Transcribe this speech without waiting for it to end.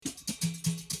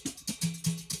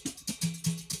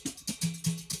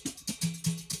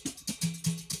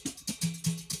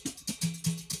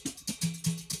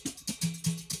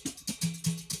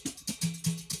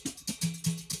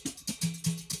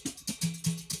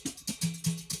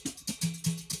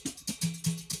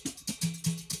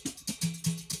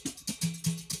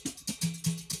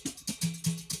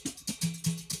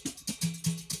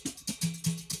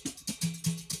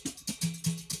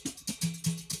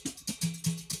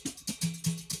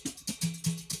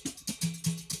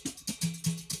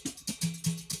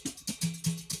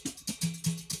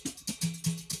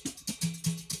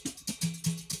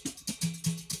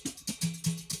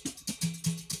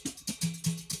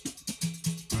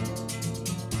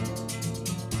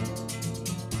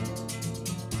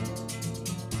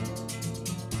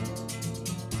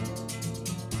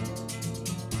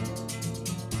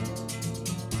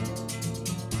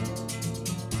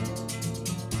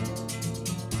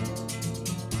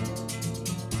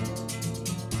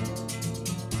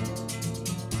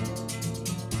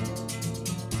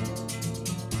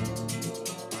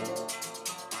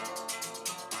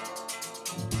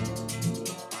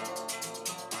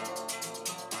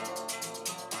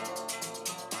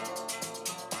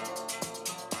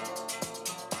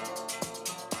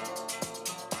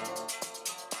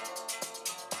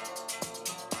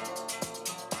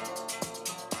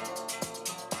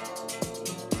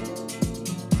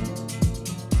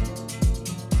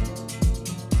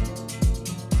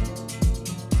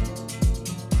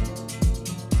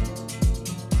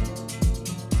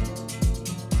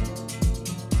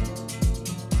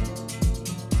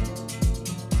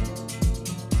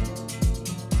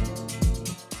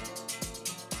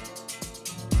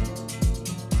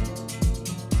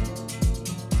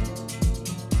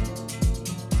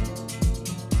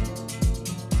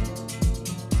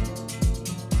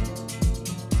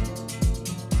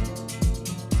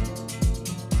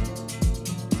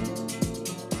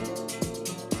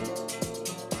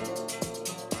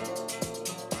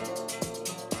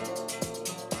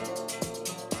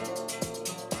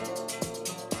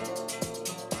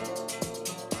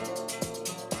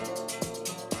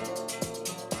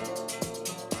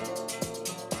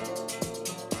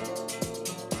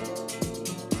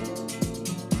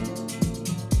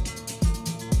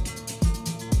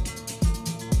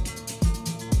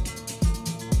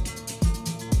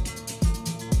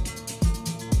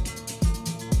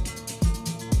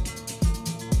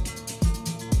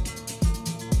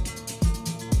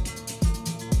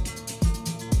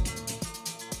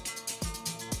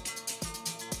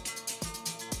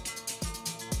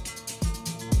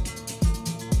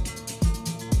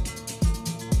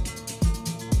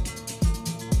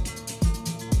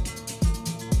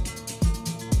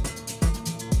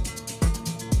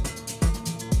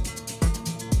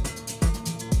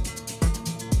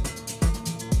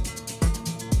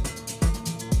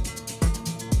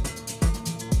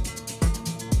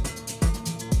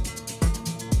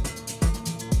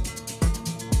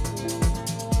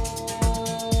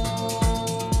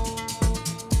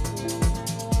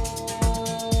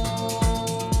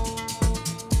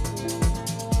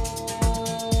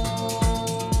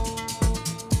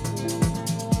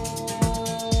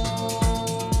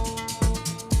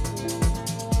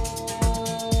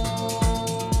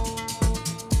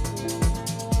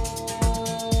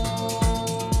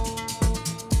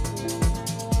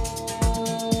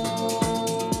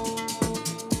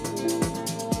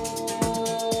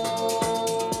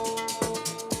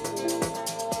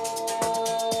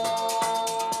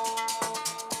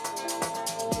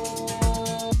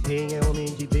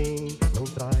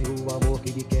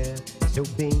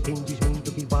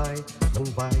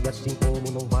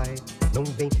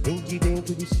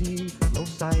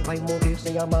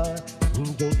amar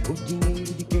ninguém. O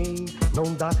dinheiro de quem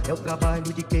não dá é o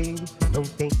trabalho de quem não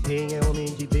tem. Quem é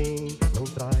homem de bem não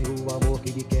trai o amor que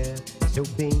ele quer. Seu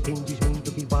bem, quem diz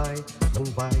muito que vai, não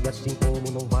vai, assim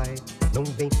como não vai, não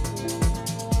vem.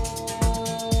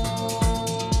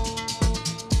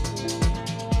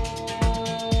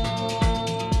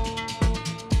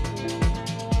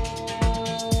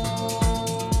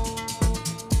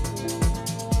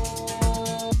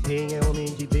 Quem é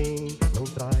homem de bem não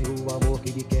trai o amor que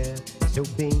ele quer. Seu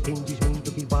bem, quem diz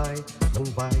muito que vai, não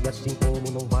vai, assim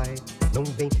como não vai, não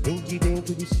vem. Vem de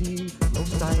dentro de si, não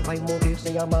sai, vai morrer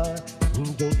sem amar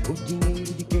ninguém. O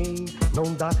dinheiro de quem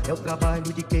não dá é o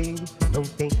trabalho de quem não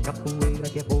tem. Capoeira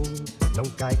que é bom, não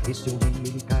cai, que se um dia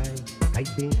ele cai, cai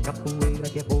bem. Capoeira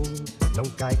que é bom, não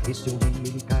cai, que se um dia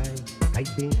ele cai, cai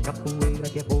bem. Capoeira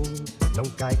que é bom, não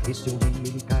cai, que se um dia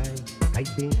ele cai, cai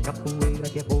bem. Capoeira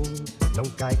que é bom, não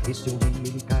cai, que se um dia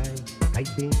ele cai, cai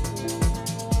bem.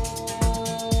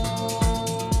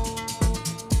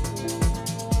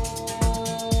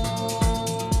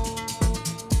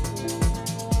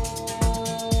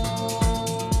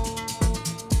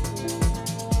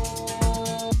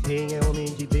 Quem é homem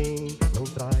de bem não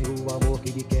trai o amor que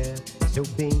ele quer. Seu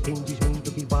bem, quem diz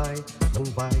muito que vai, não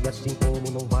vai, assim como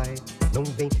não vai, não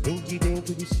vem. Vem de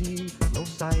dentro de si, não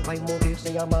sai, vai morrer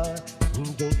sem amar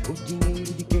ninguém. O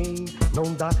dinheiro de quem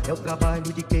não dá é o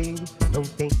trabalho de quem não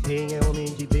tem. Quem é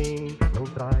homem de bem não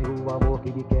trai o amor que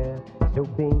ele quer. Seu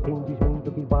bem, quem diz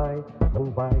muito que vai,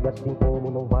 não vai, assim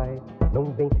como não vai, não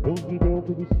vem. Vem de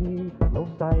dentro de si, não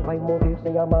sai, vai morrer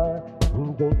sem amar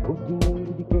ninguém. O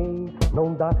dinheiro de quem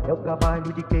não dá é o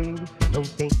trabalho de quem não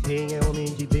tem. Quem é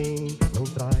homem de bem não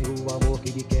trai o amor que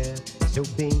ele quer. Seu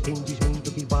bem, quem diz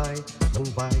muito que vai, não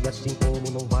vai, assim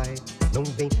como não vai, não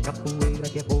vem. Capoeira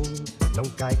que é bom, não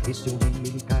cai, que se um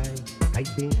dia ele cai, cai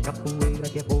bem. Capoeira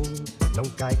que é bom, não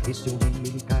cai, que se um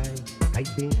dia ele cai, cai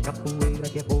bem. Capoeira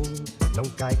que é bom, não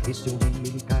cai, que se um dia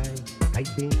ele cai, cai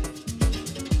bem.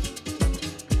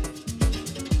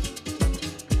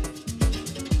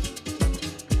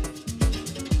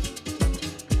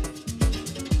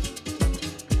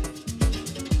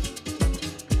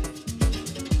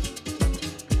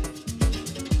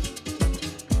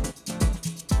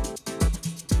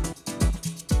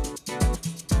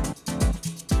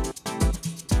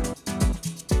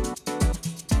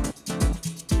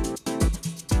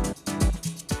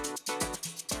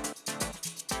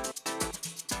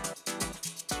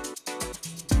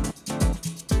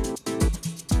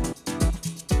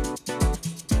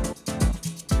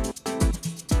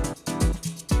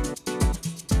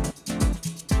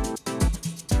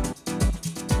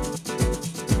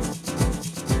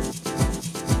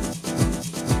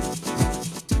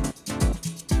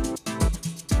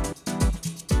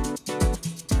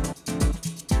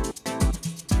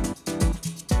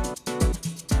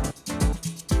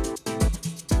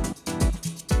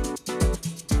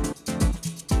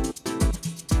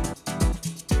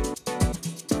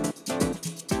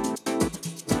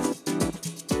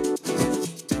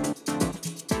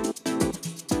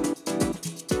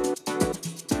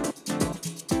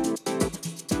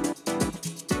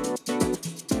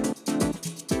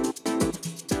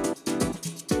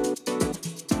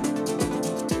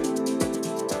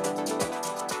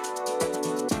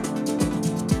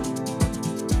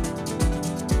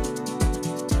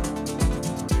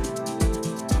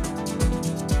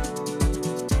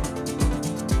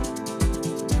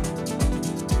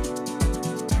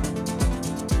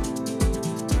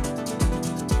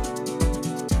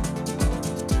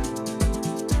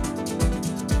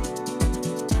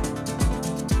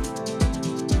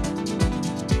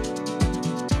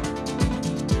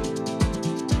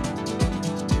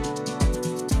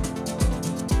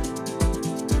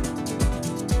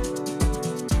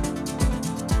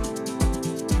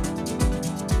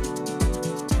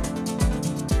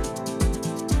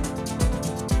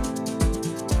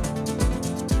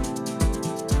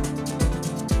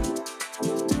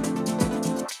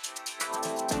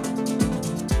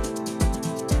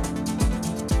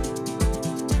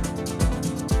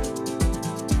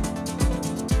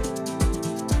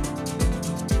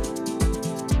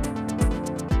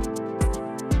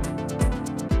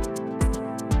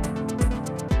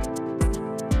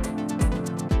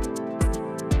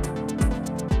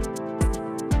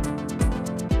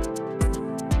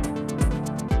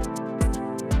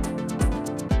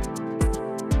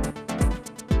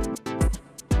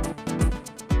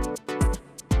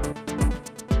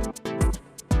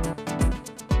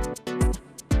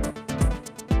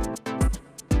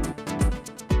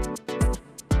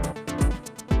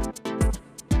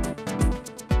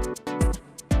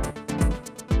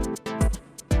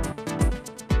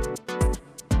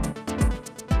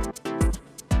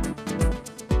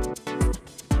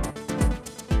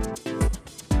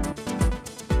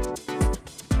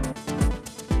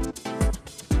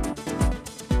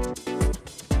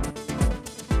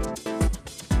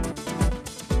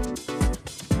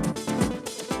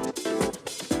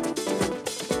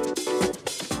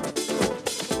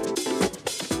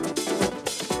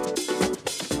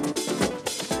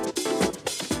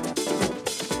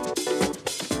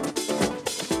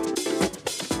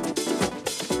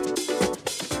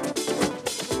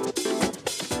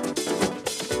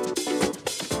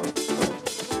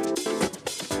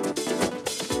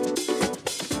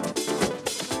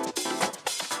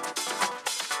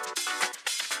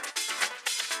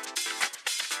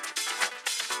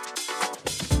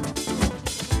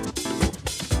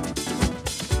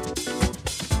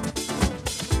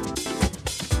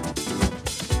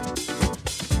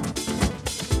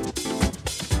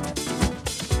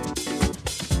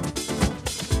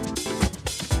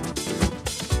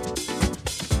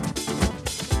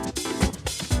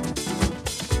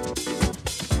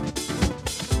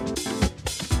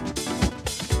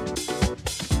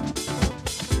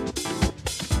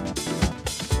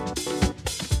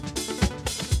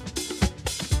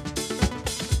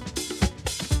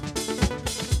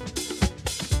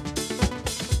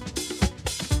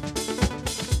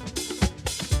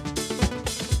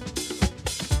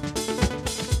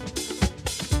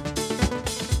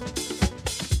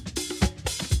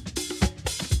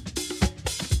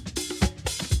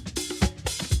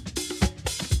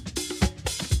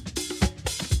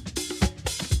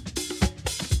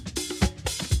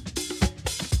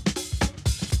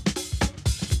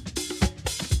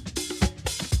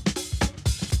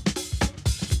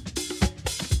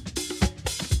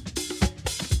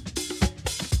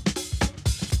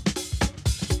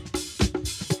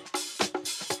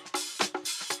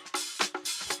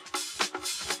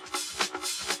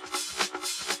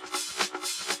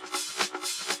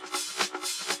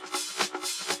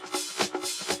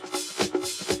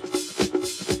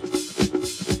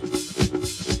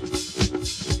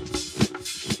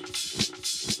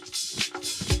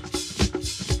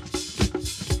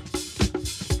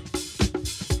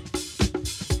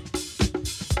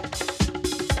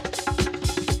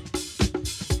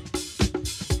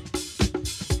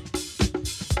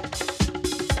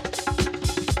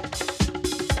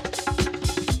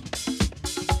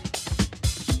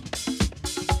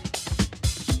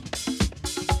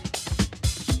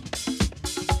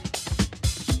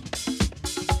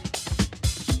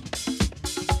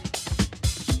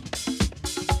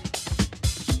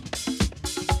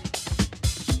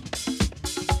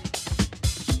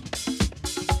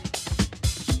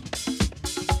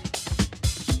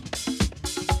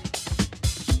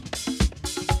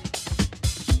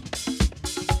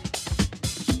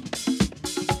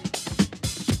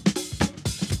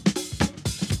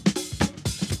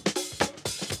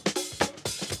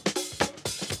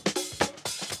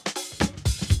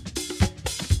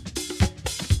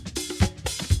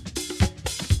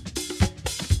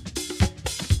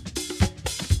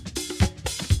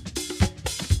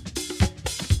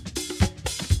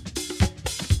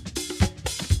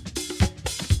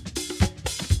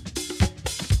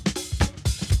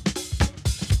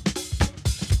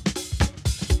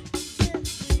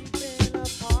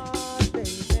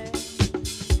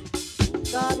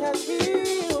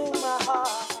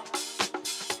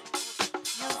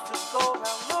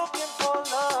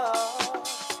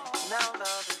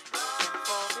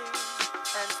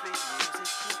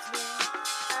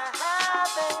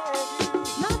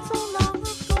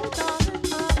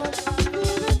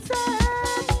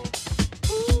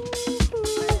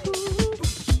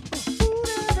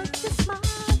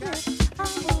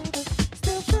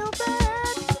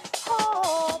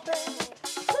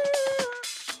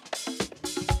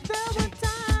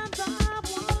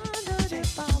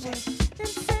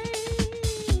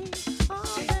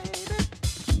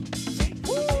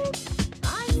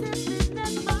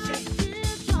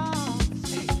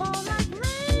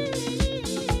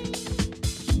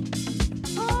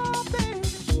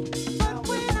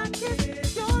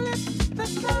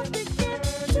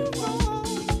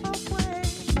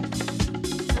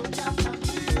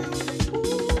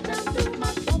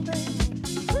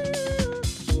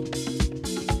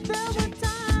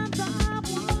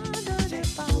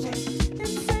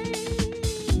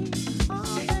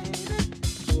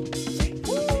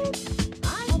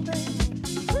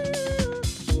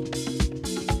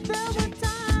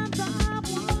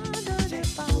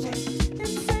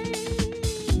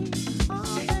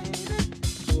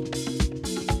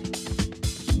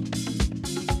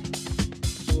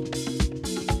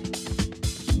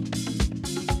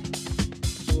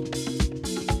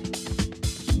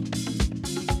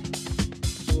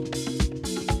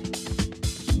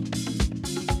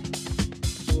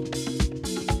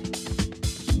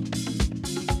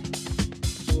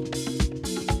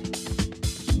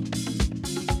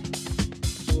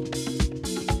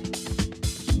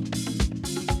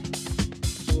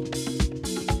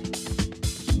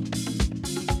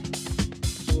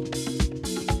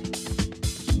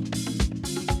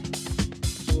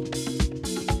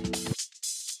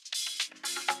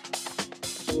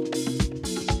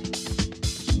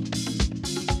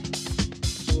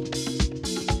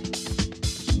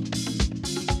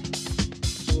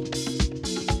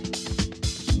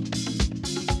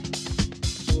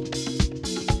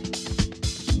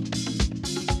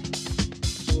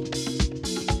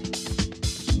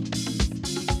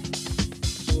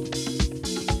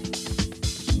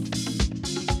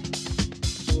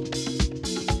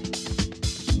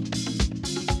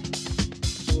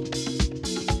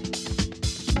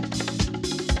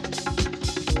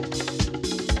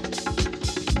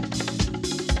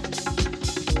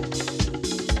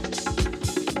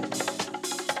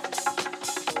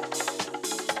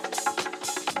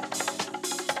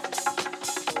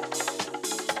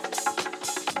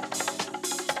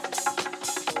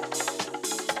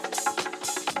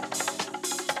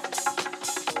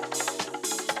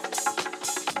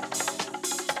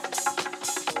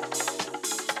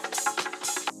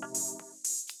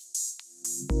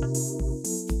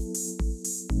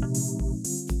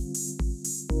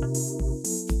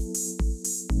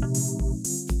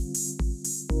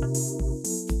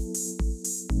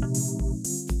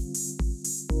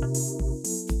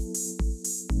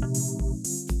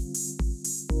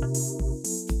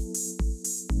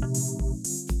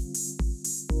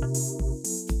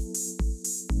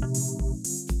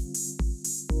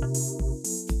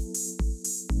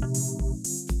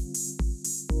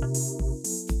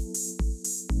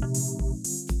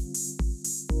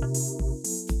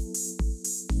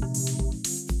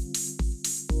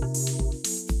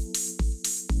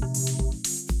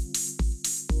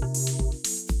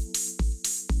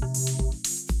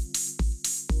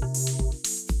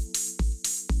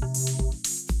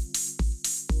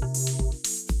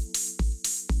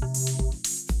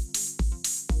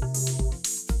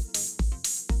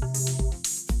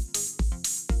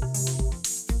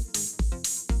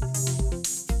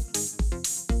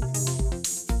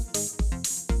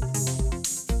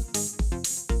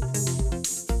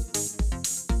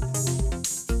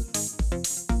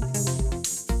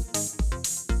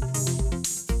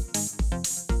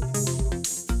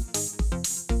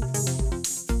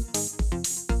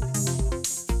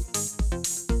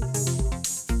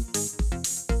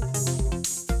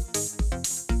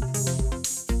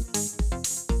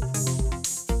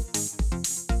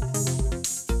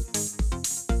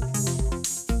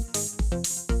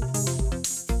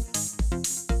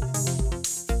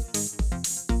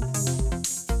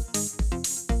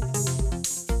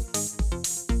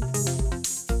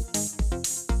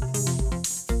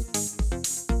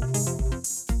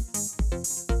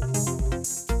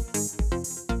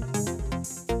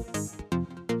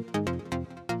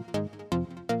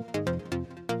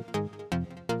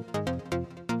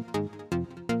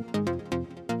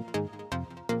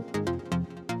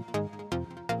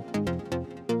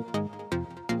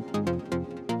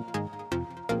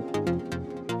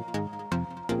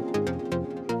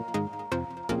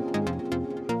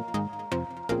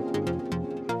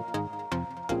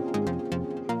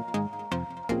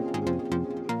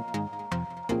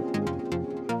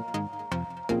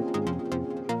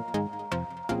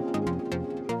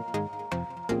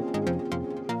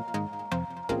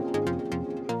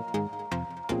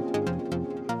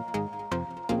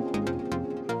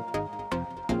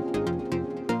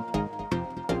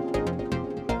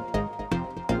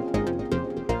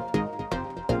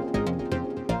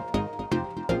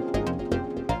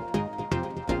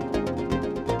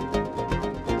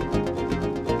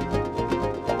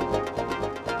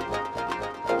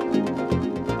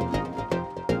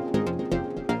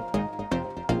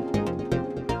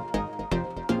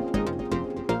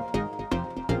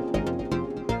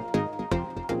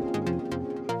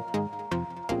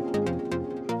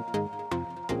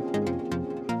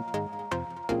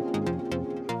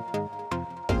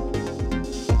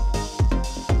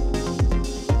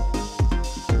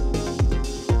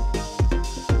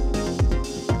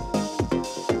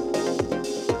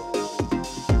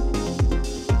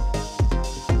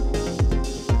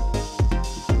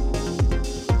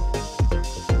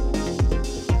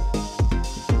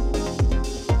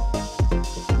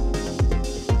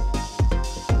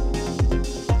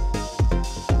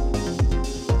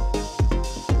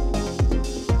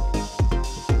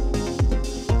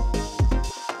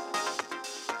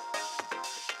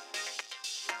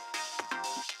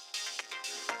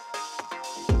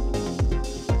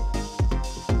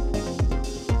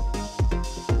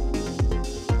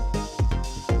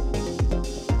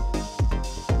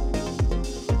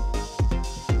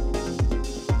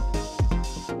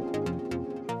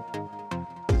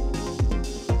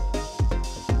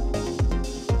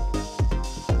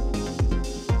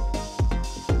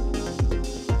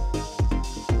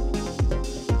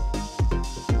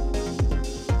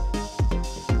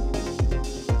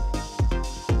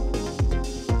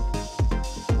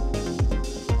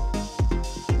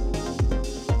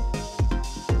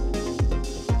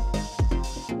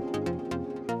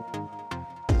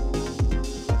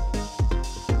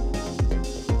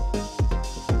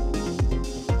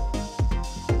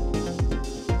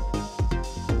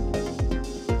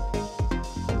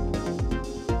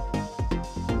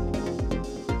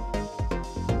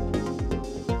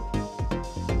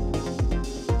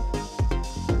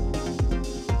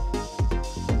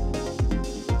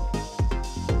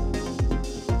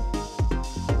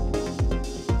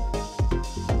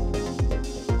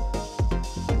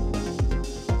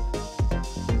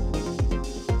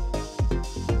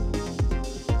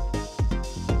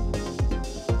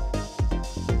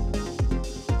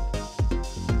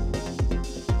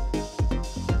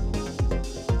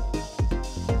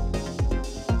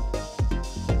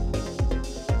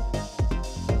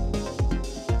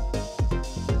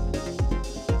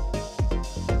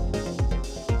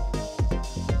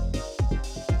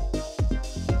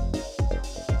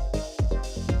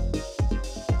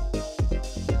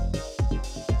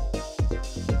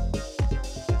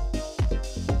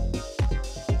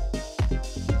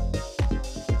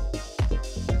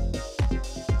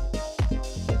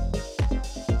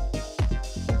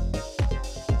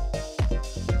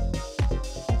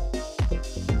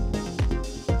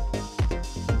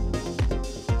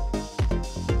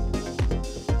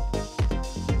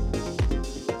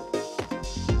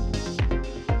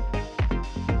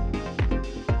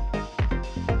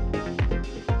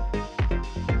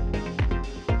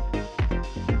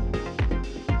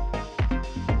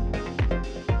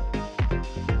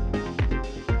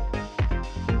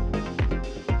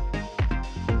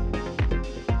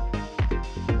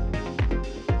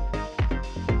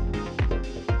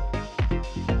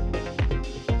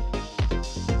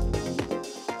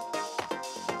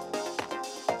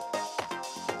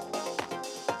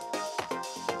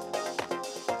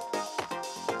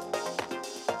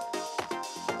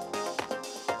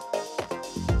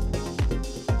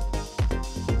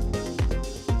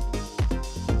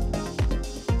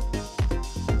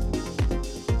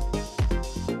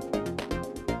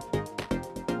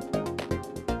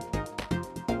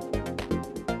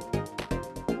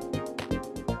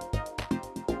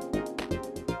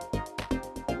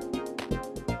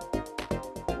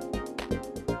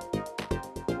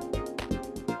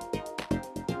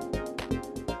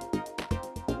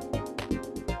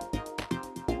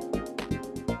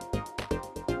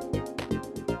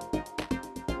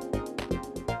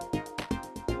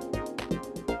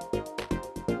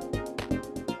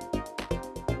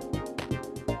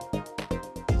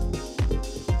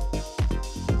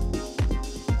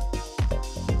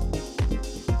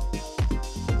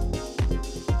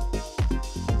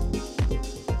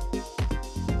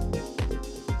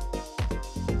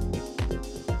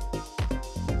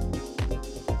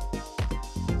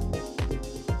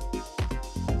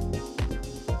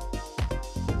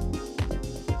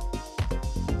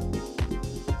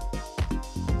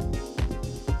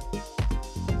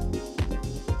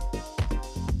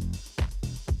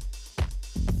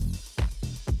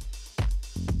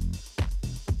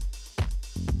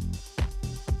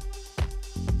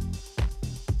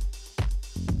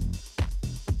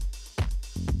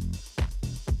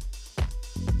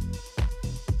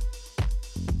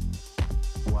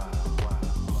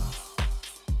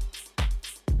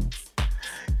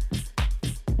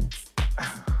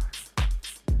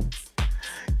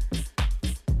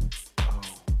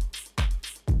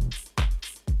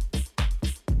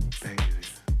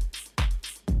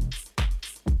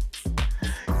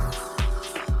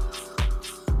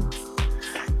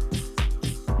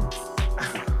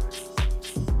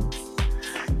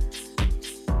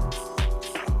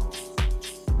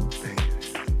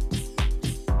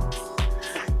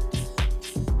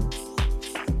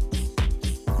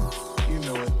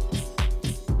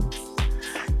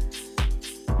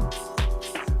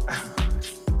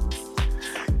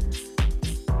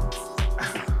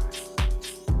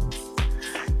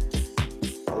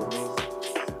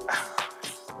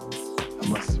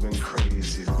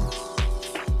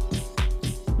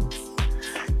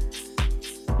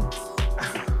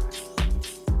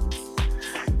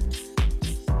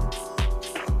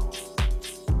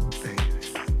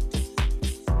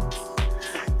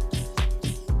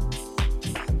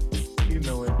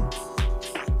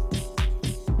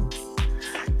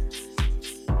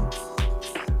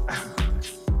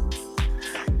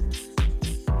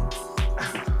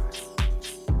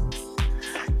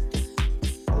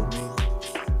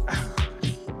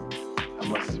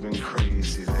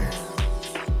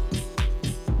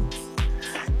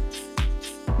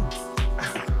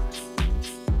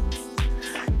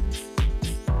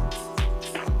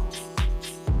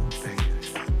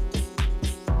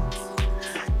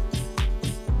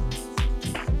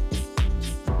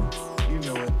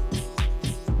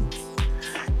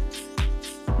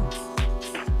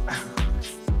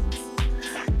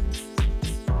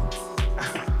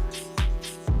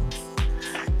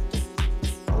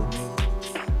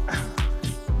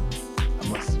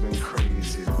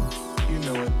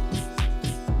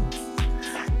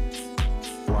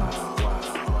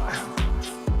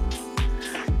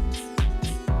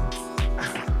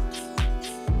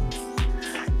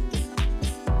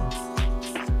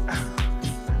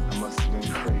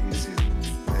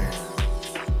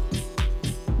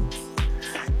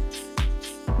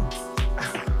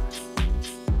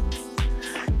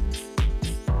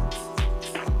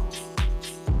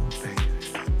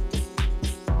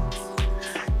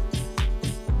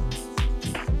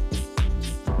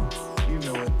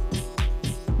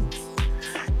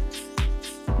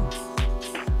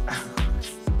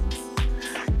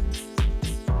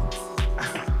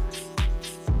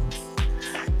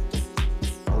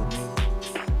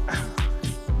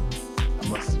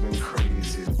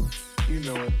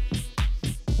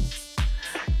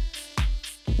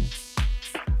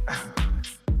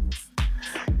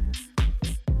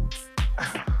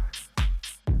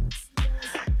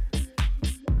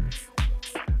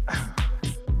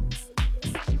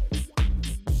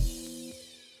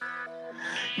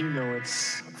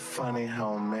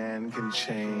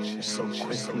 Change so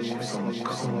quickly from a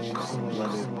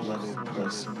cold-blooded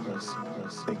person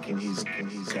thinking he's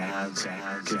God's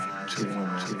gift to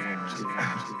women.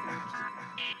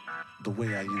 The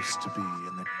way I used to be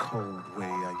and the cold way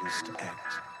I used to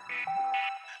act. That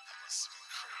must have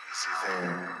been crazy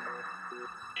there.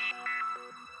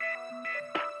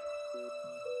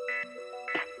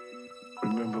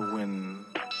 Remember when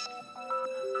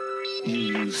you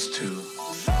used to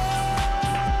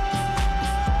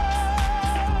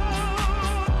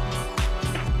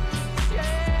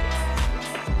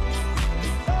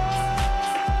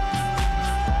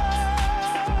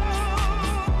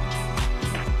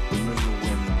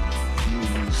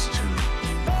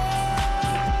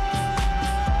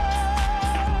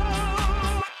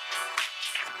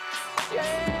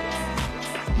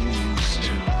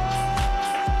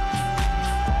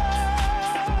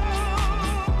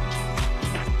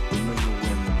remember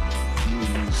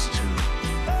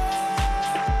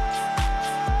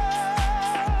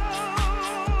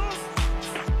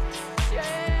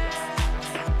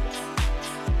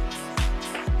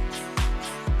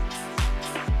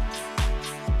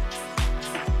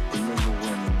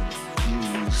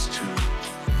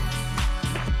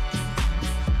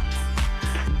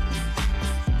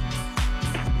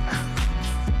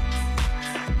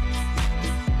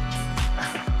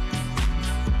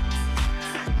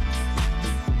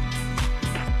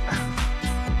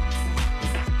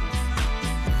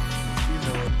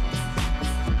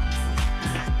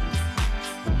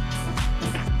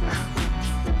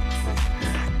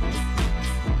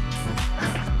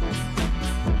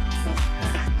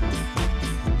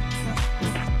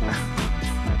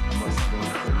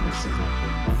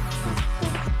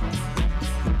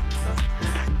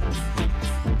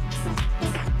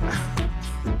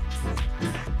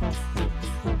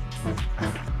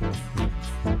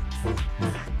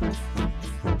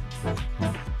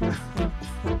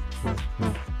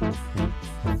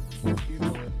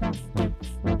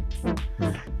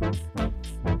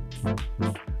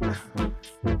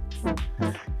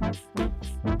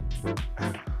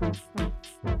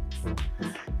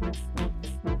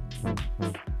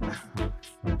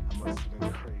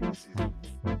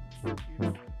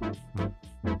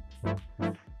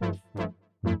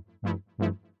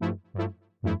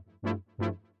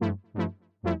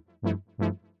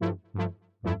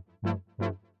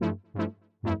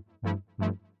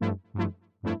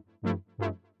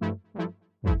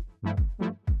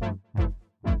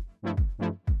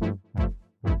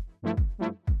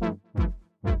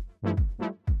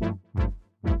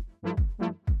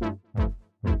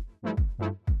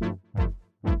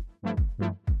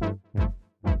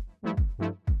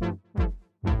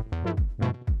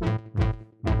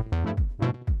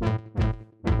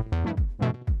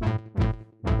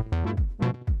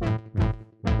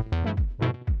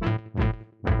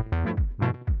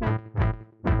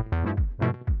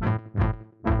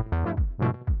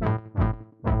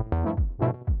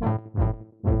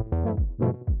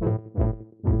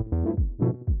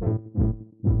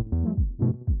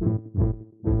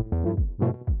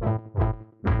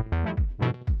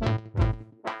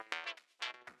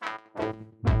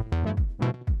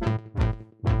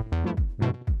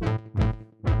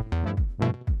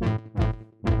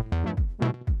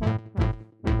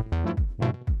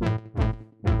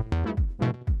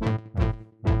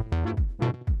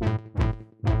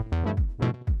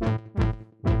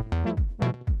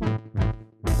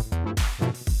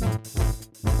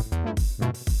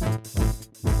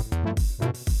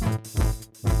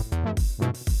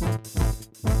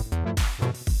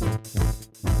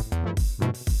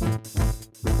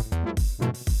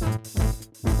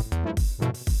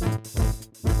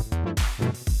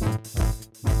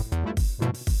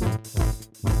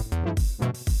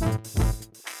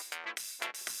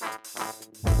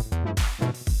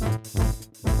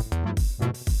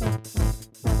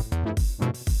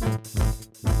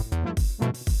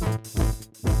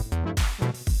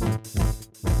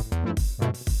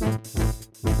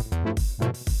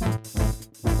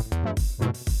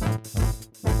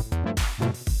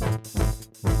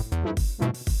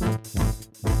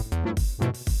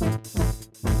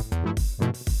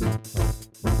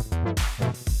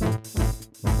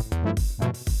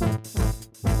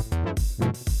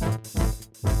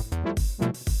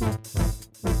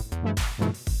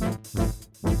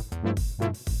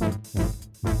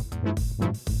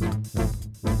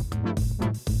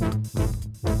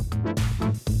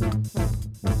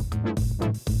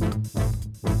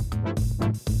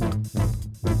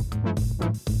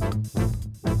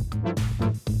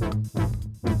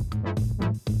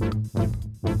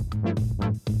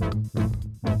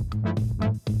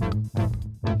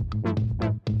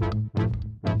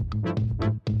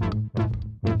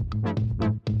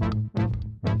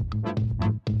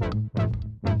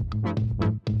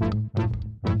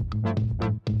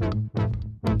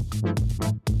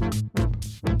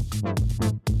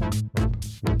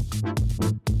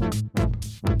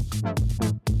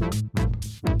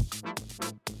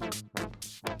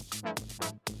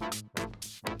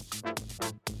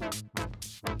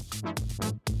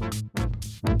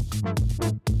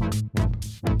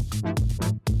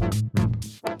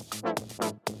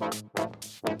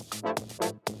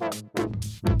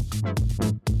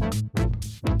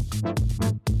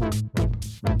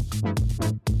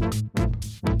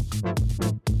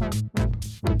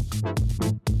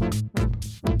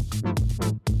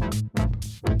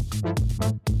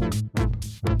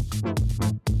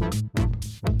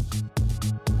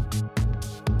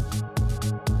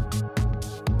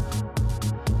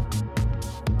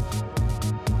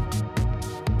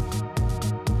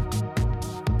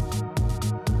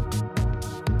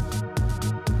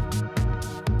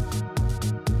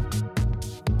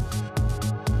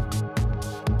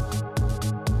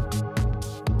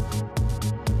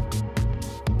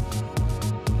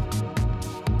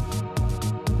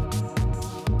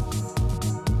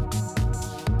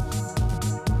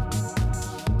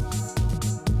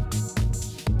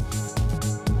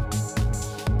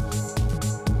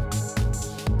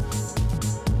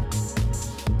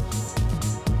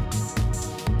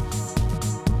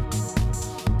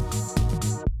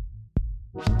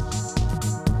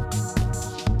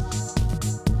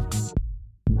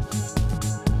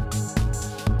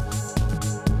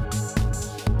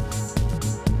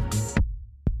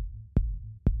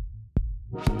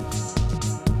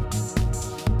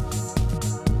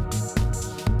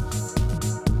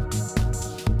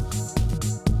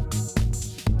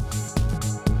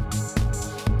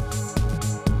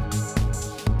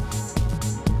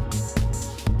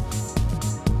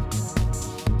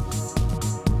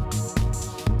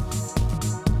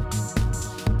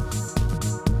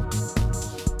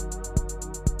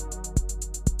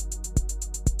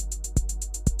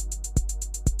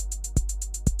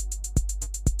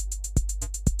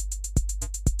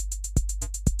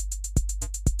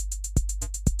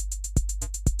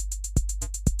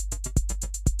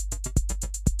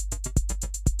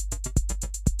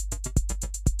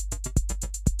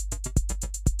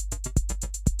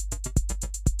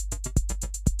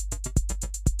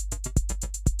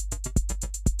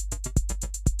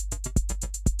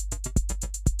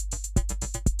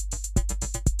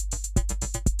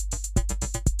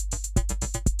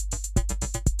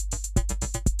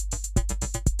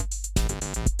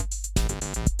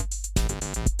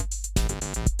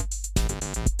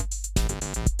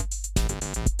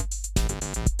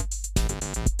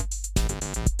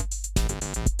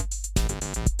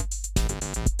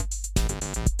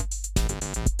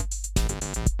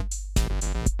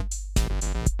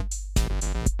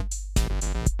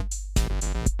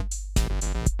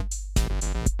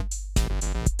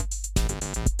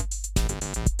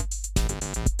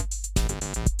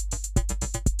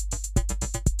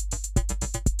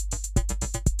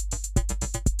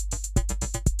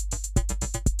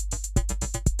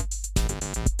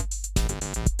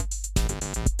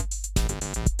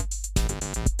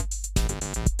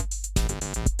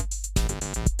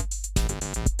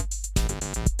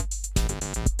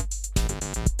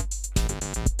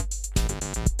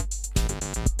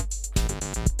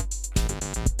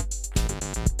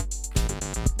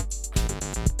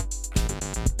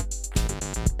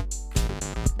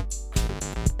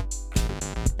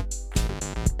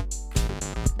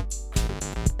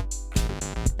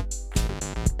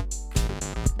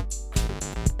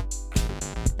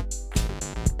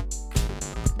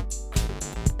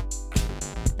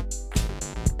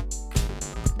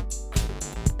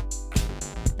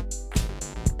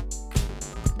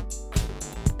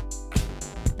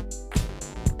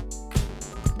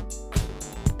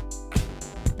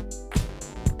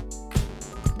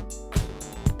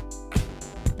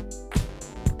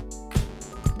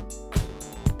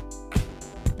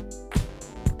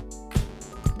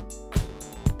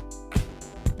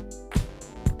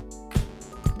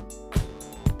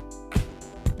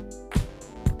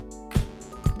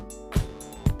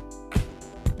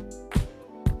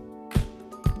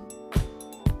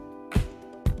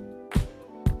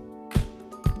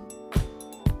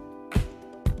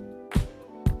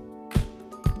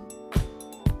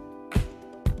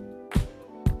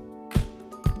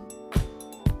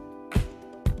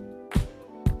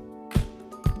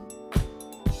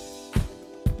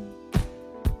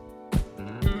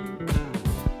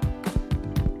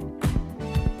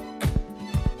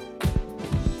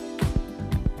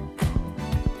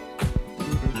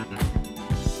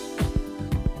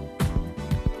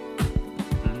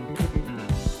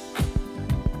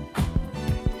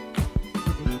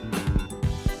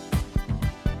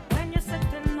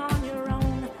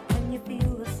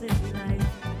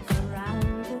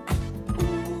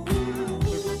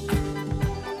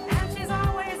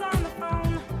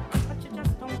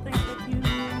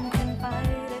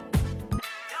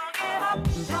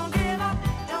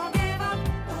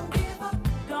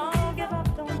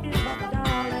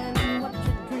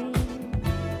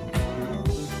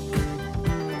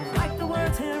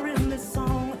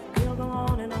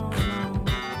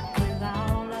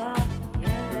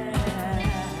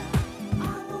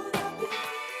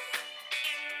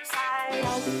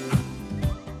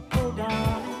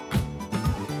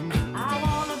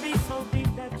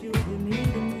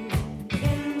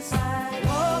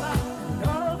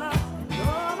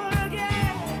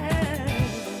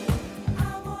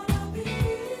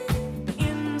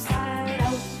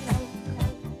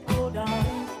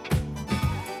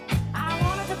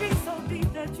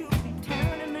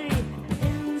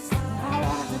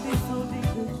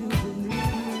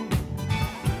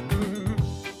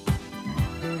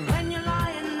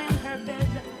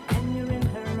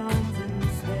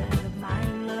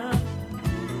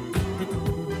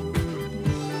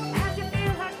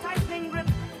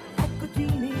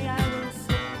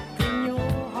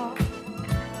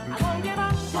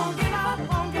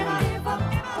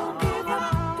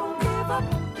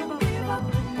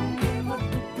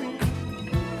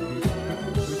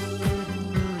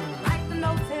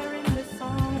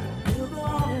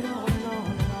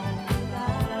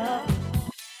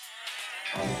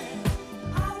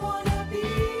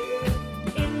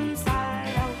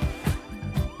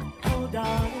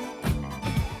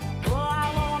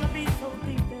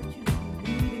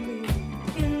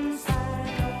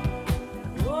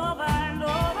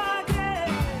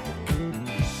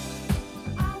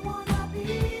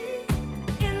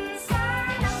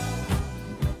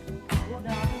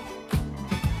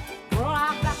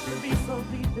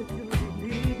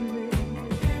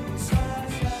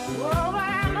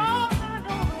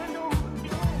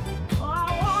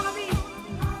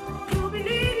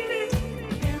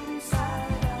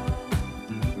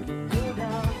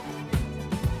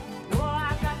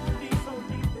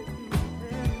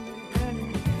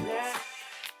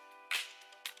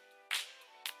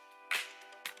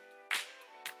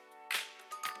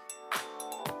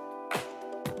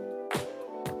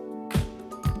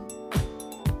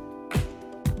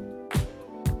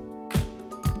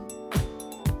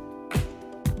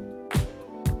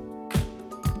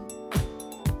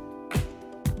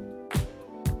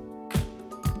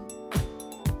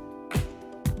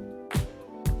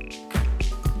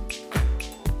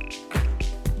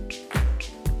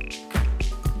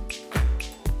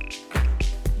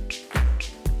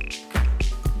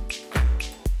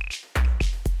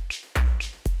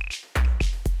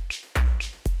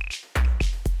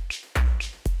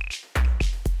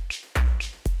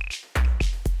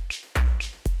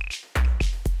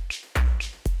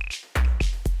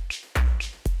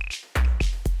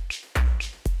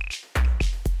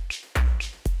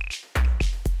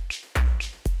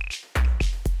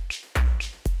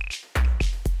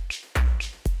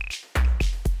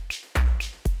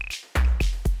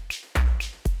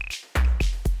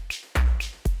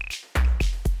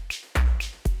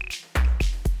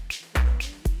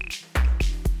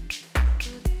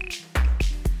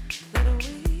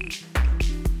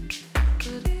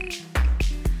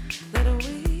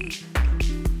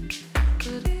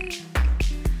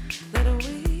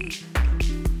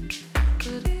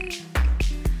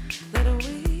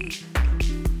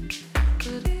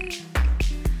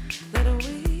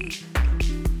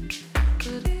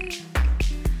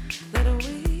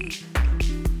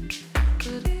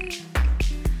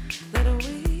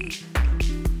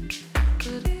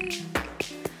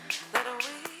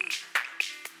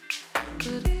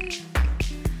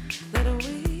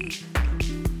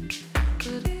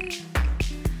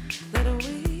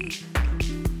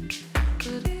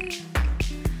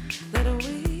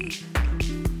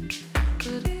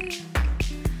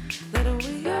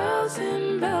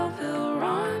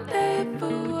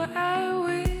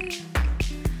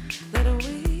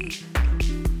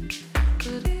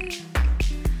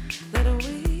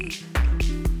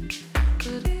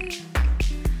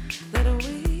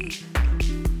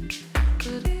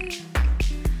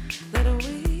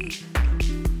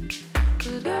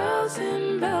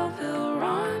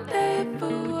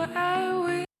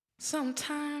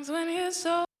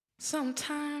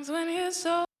Sometimes when you're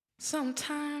so,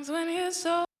 sometimes when you're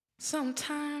so,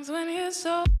 sometimes when you're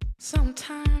so,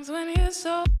 sometimes when you're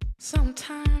so,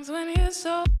 sometimes when you're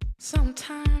so,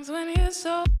 sometimes when you're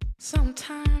so,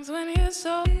 sometimes when you're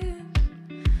so,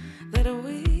 that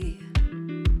we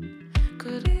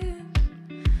could end,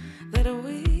 that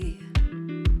we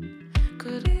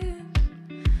could end,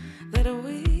 that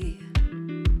we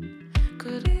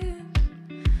could end,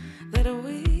 that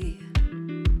we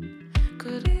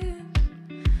could end,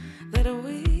 that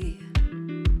we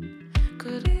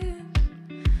could end,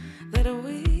 that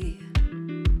we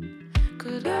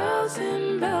could. Girls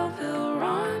in Belleville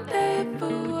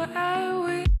rendezvous.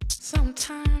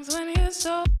 Sometimes when you're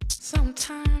so,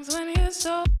 sometimes when you're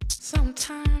so,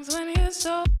 sometimes when you're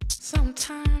so,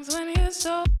 sometimes when you're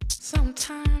so,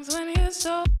 sometimes when you're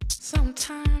so,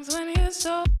 sometimes when you're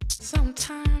so,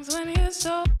 sometimes when you're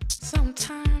so,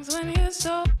 sometimes when you're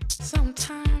so,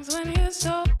 sometimes when you're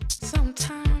so,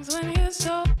 sometimes when you're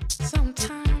so,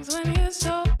 sometimes when you're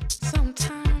so,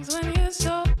 sometimes when you're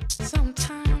so,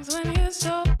 sometimes when you're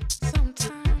so,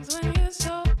 sometimes when you're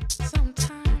so,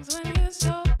 sometimes when you're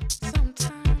so,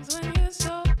 sometimes when you're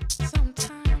so,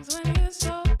 sometimes when you're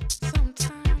so,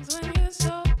 sometimes when you're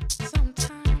so,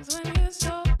 sometimes when you're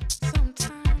so,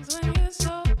 sometimes when you're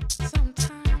so,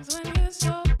 sometimes when you're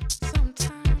so,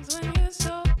 sometimes when you're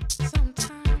so,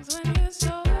 sometimes when you're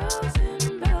so, bells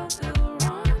in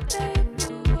Belleville,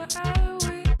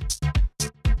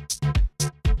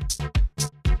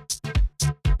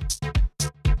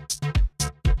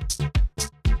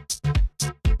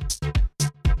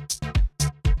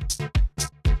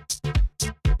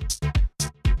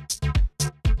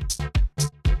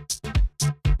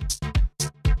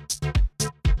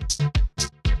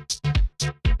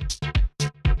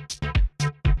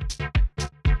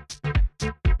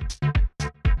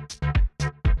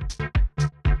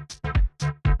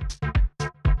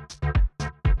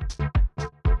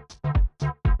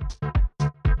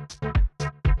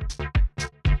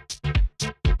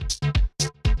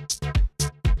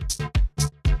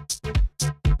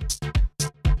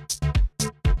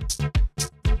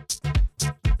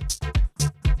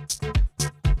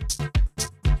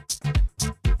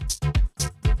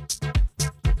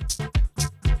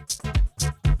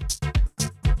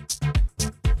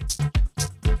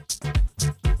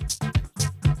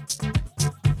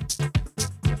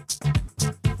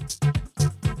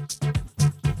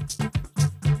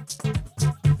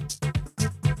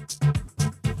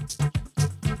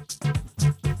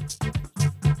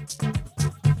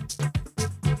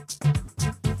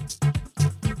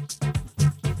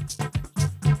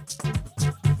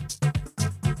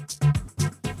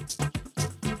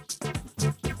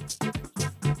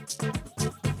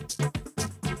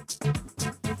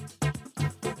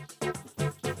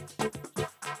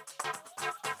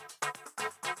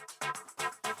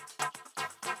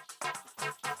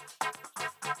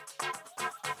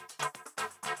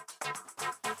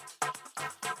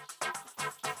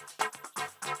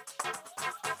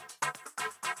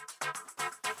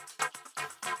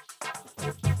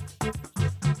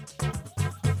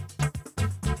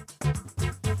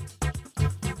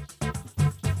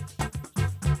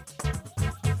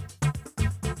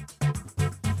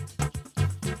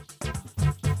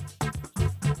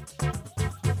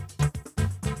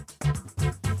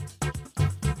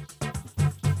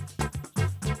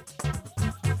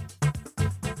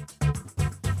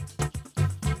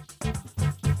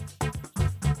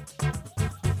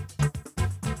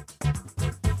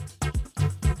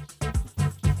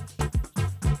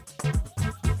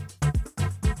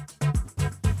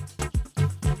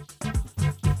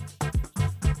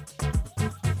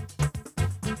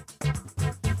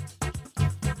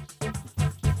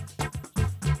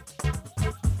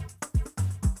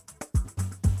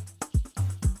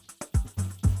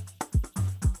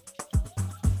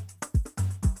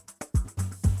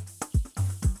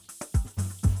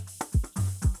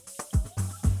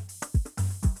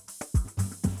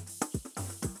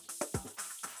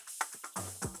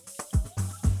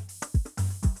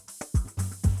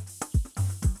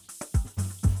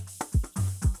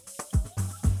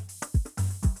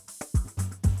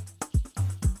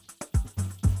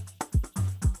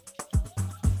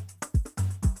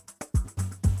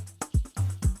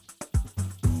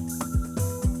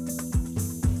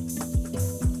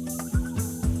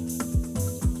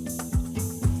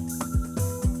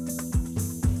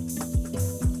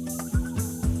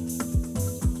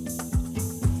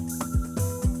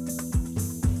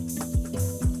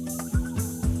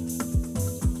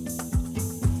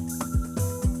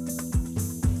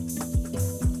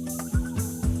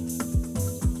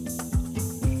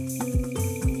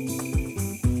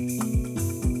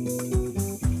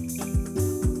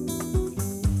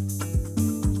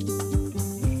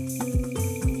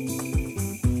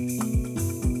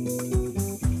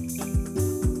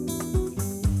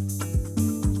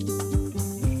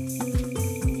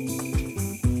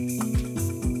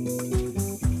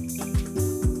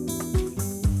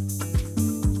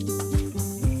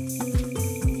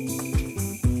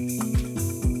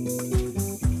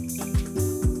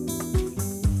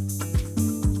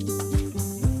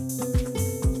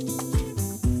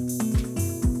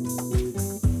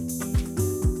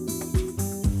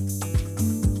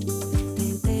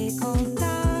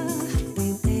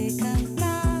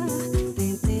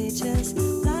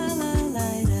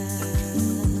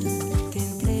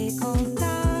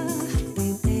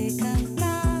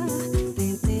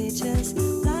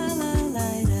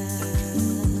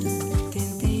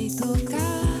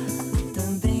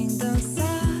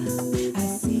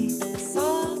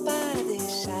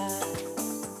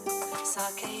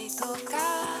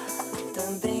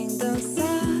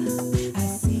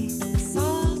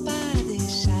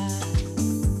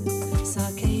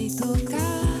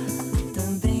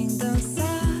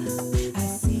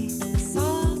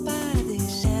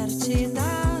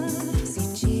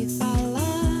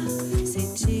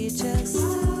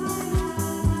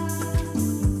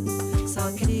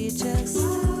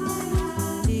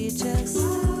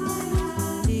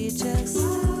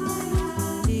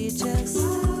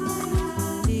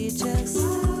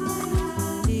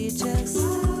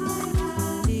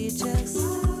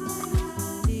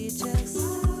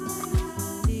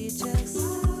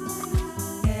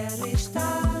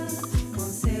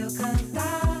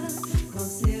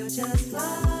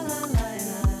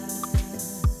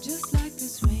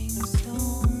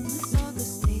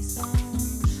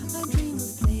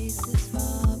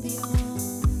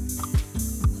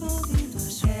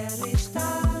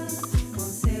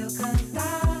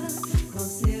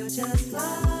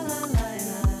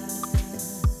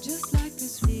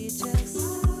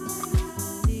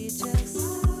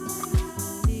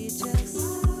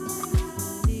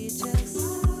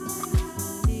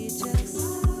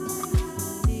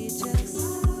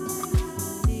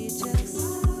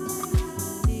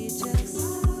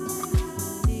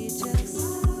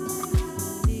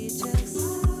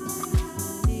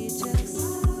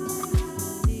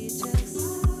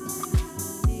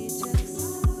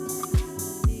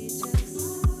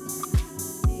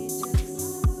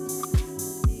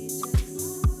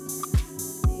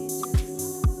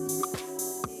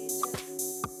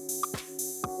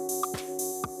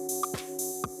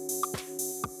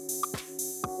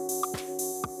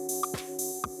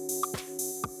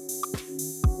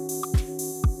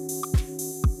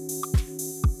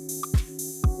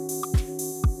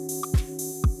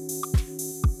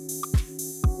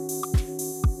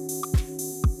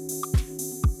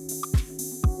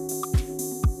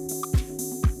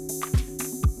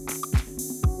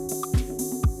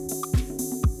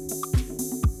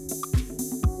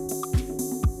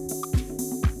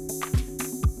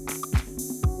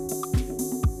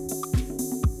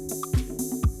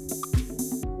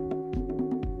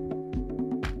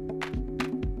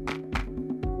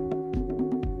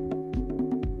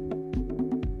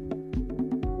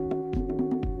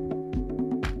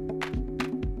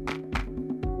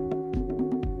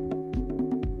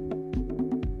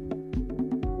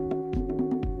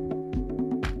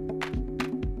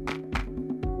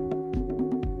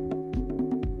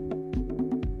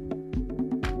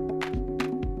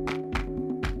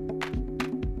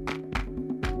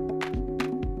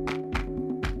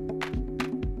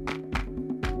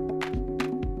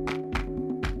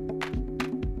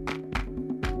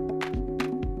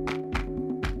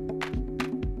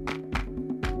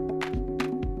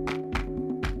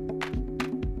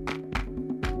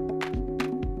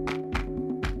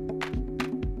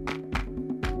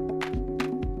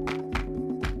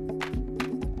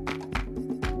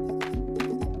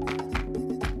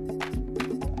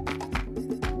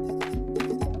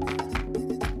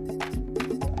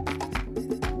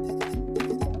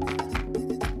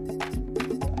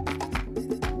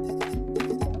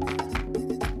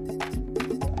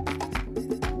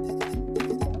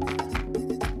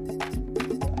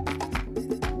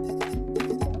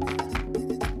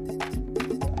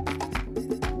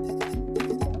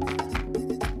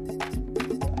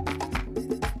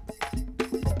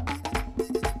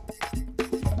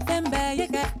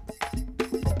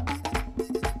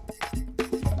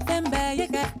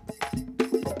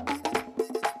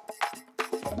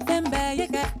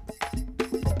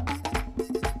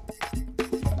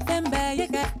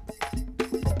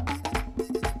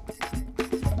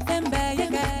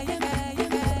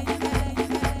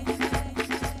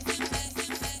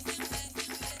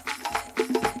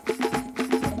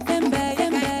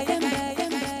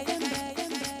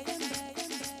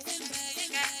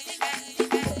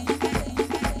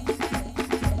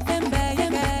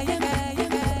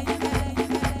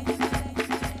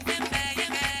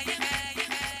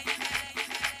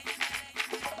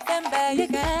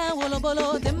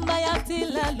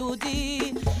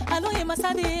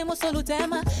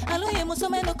 Tema aloye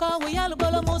musomeno ko we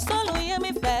alubolo musolu ye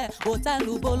mi fe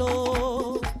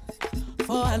otalubolo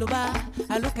fo aluba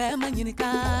aluka manyinika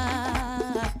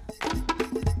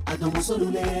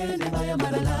Adomusolule ne baya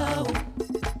maralao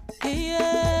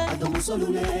yeah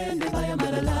Adomusolule ne baya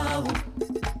maralao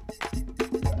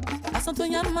asanto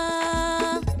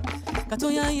nyama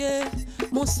katonya ye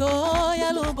muso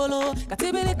ya lubolo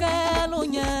katibele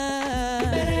kalunya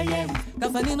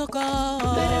kafanino ko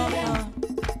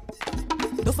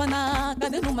Dofana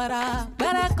kadenumara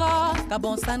baraka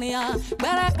kabonsania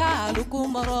baraka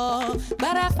lukumoro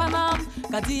barafana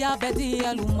kadia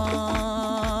bedia luma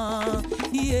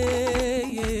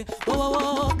yeah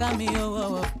oh kami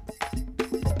oh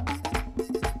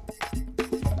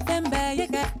tembe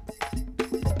yeke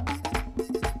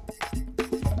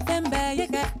tembe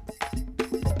yeke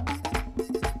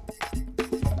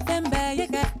tembe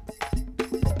yeke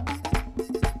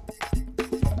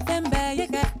tembe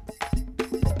yeke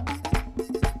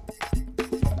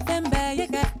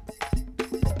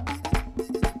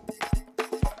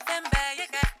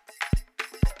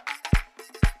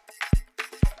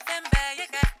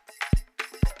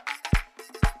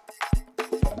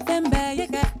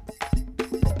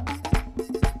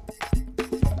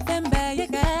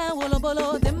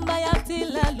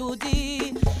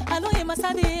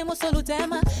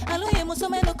Tema aloye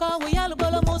musomeno ko we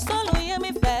alubolo musolu ye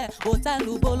mi fe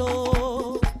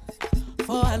otalubolo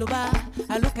fo aluba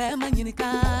aluka manyinika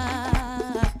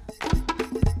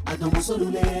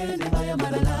Adomusolule ne baya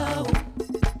maralao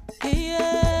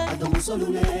yeah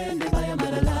Adomusolule ne baya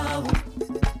maralao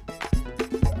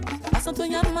asanto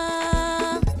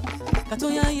nyama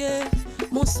katonya ye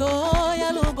muso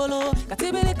ya lubolo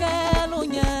katibele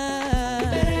kalunya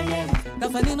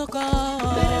kafanino ko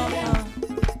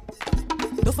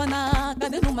Dofana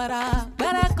kadenumara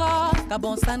baraka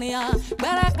kabonsania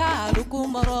baraka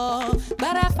lukumoro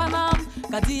barafana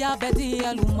kadia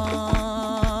bedia luma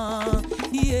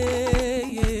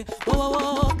yeah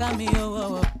oh kami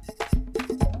oh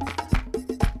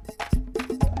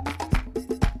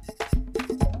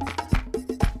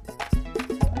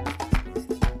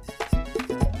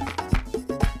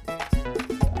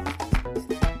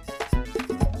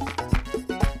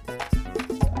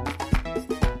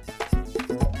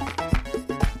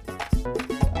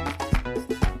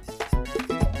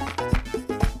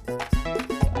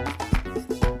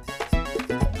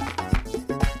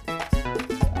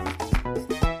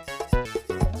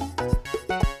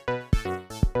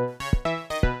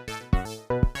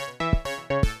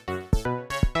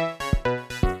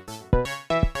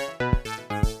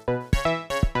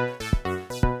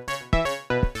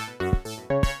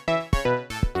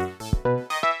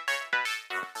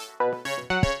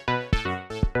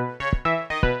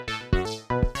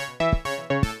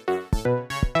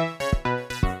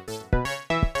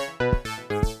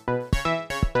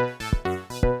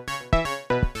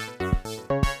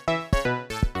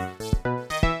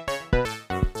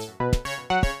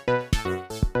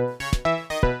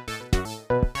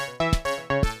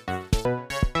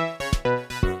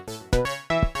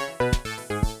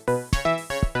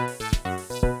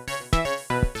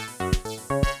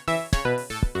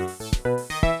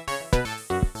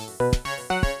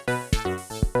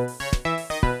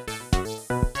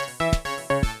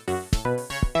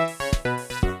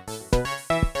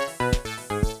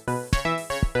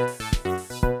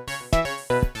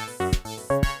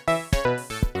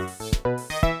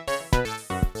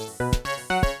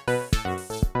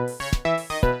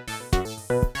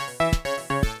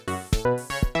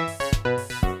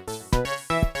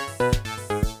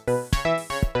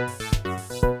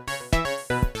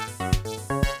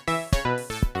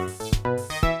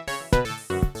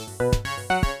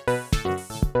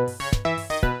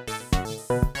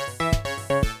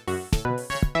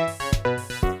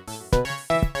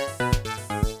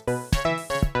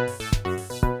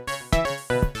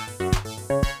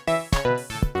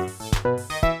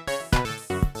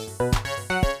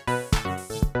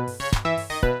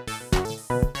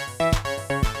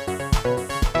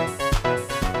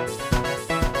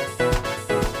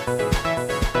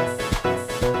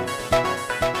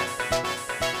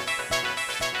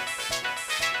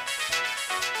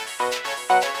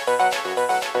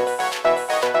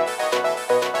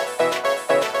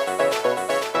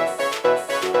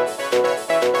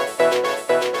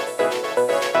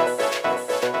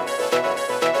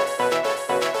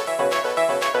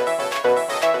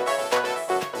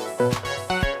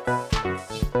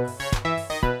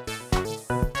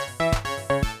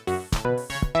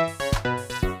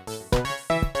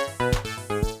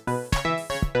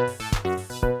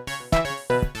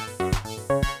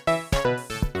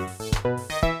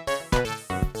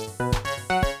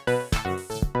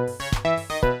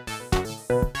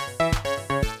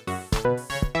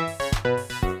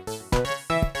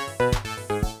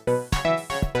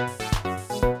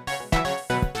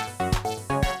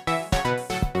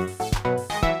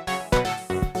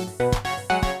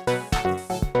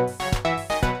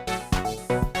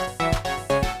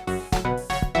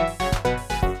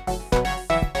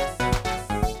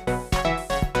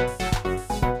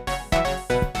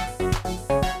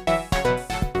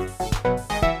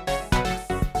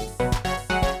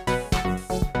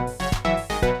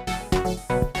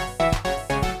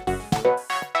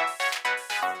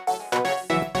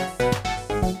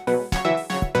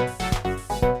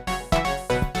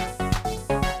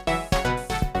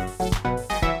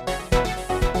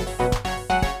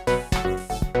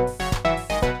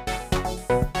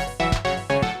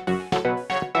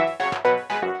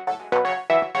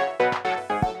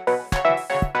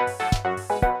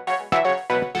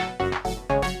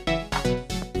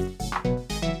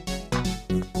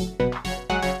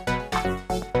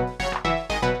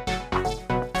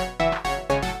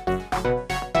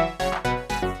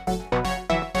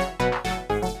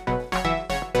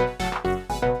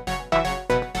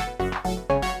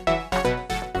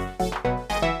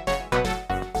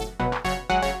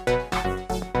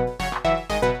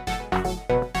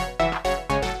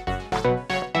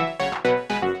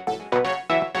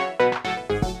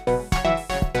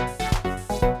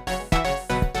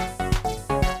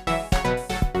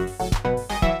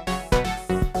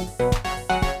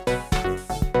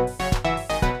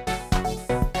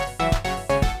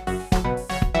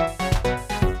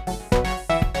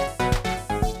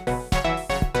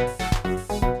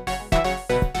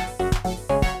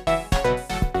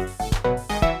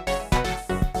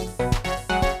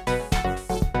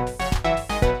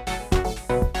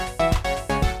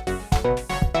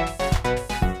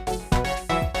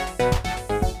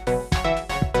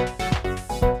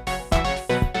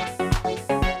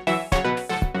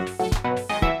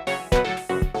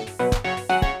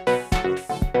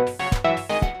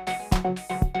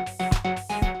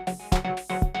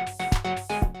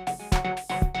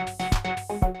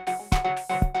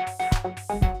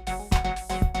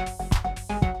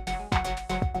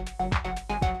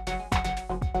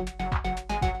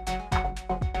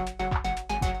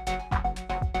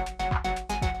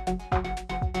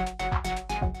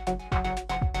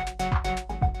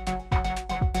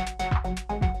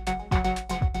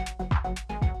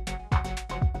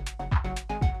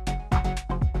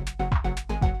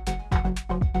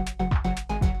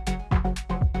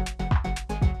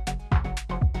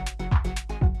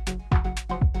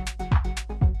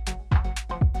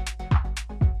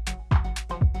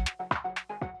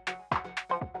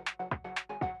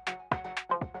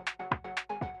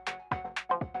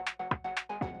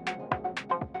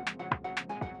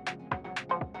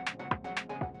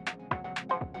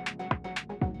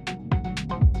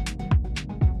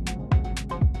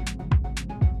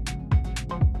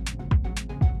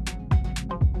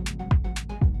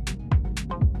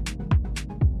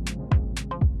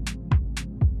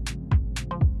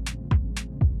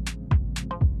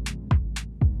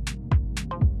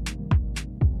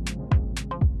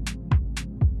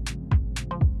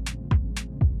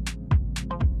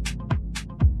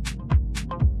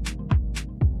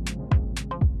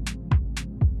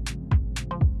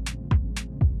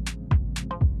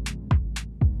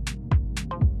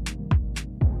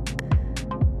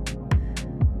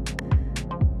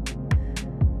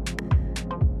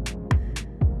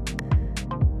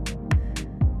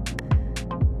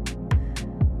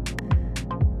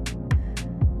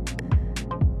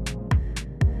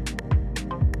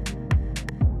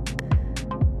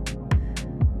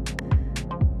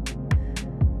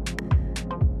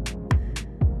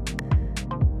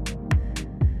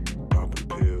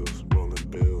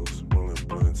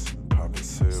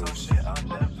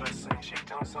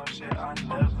on some shit I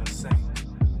never seen.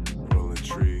 Rolling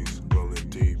trees, rolling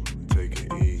deep,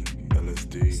 taking E,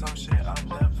 LSD. Some shit I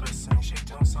never seen. She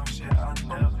doing some shit I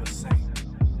never seen.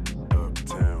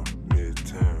 Uptown,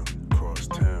 midtown,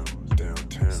 crosstown,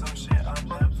 downtown. Some shit I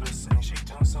never seen. She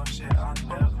doing some shit I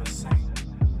never seen.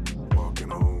 Walking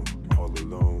home, all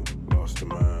alone, lost her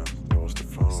mind, lost the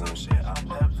phone. Some shit I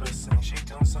never seen. She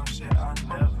doing some shit I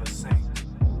never seen.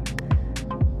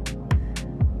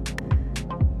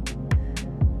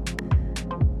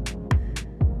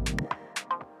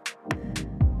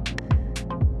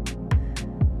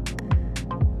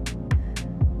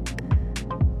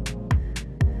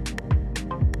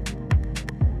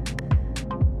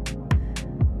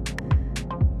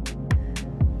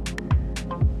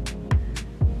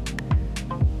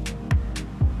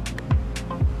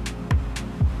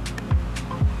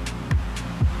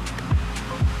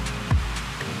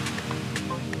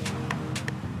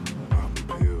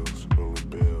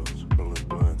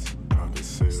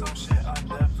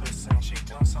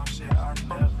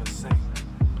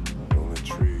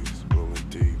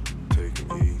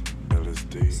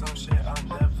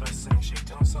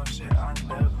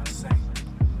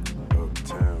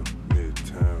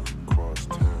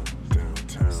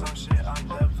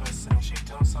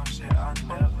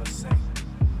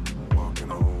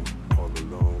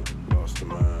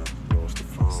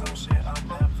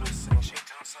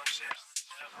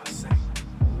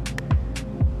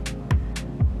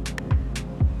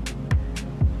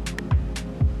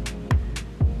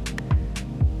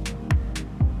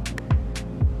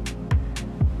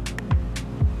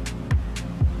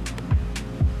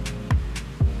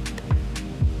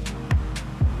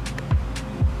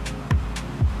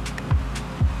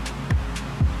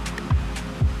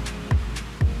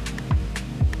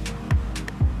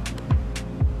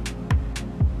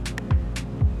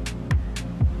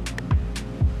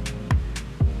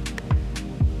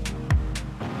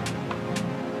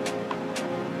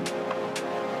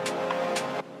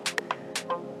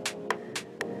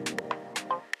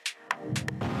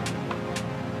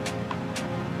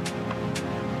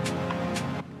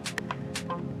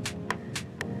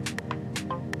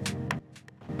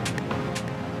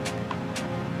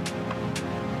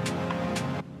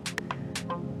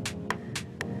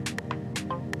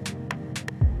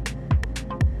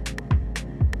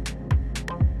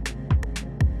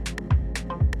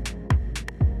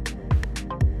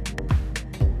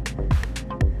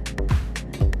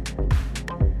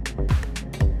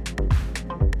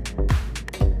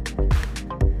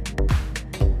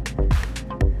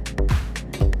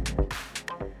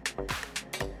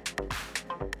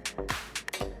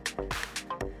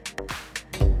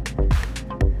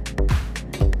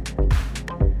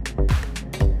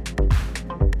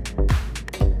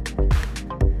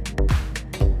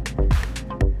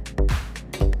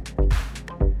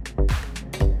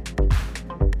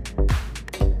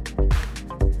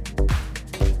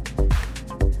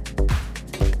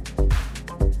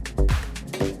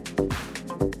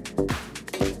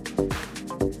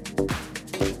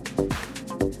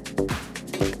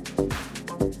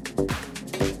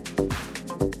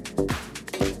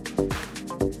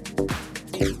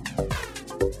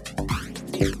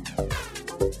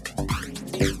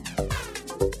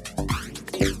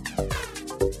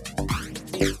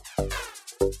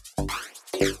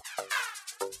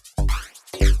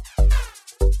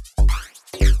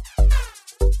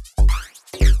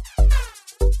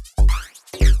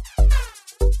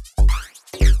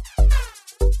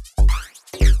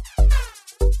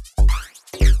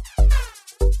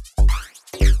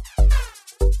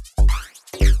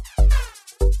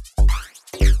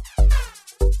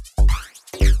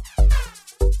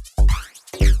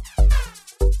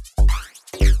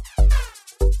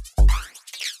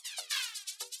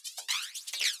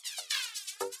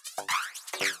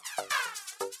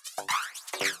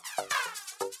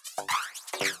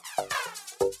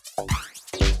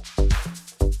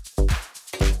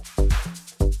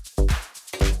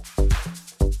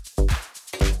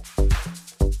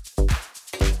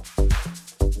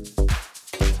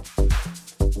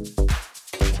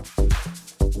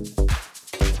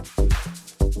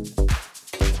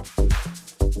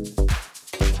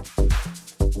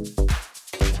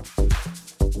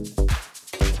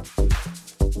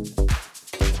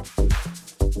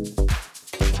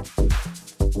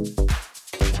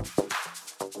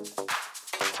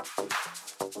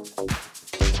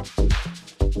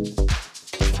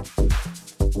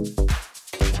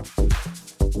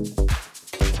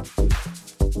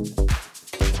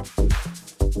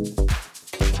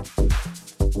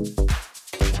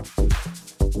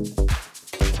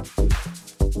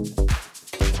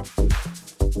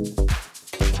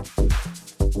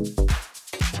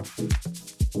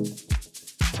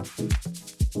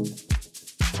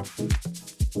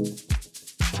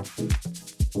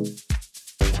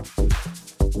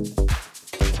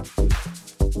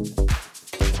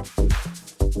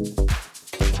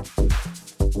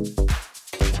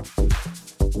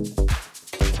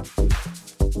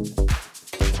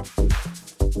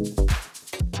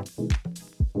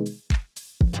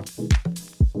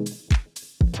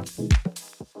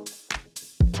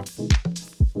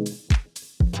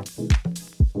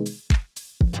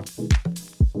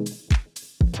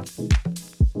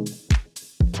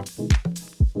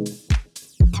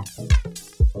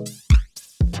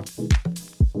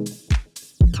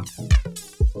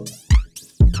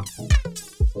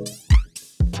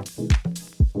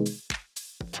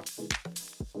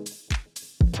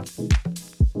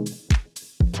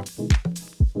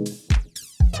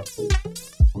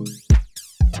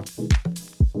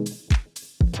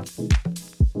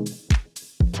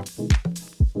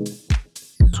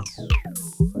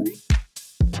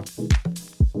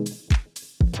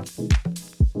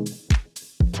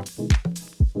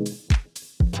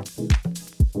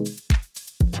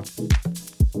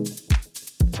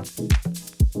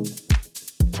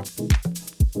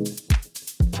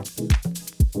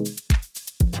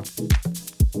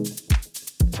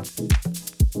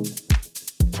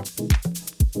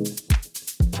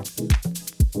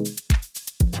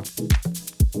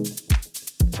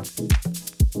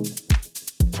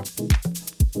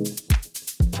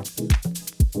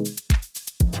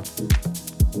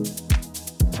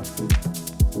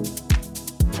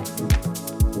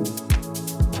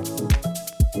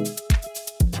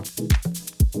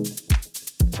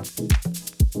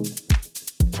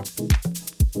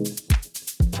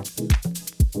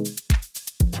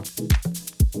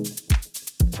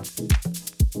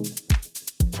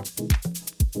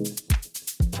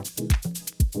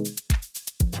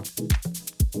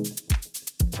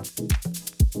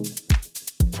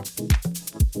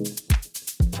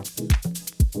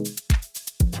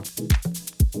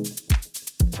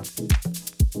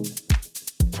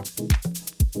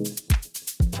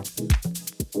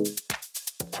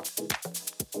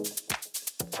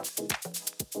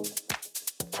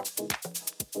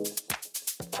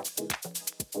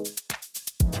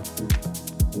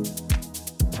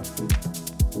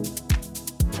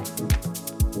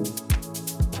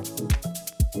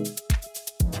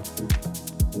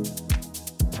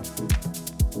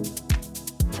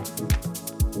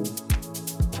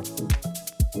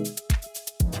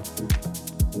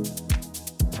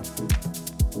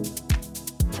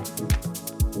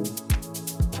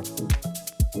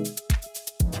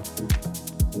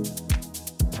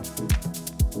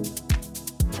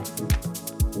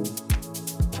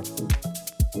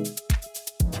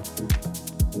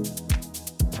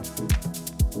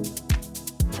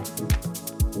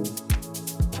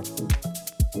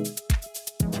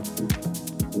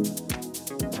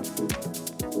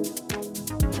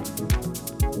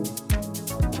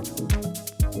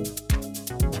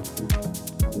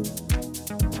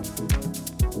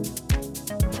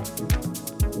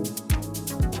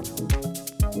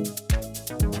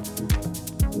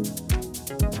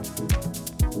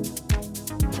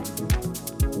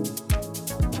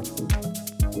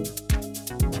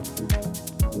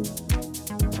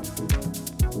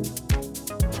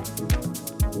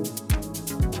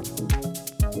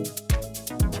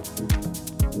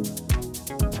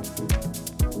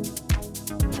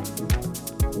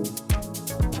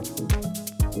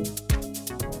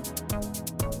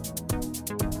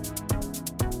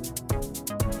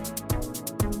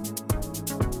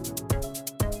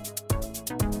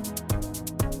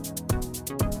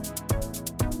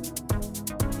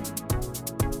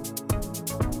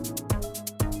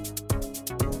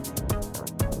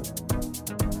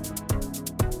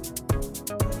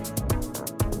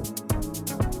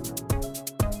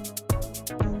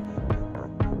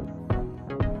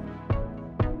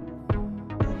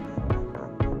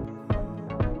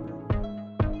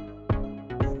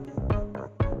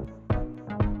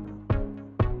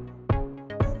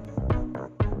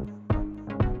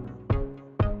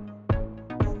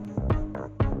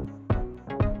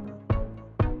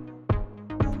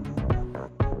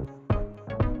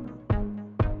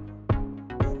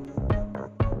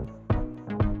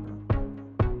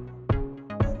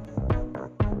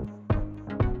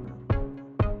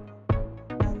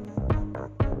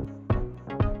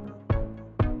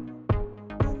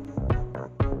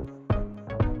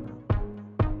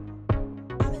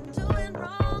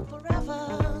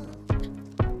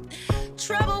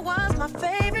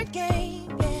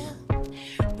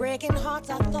 Breaking hearts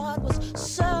I thought was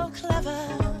so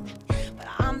clever, but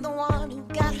I'm the one who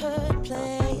got hurt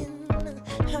playing.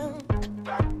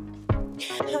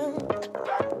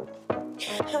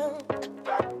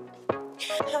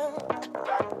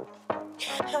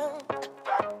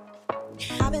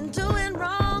 I've been doing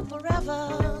wrong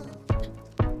forever.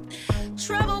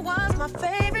 Trouble was my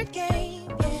favorite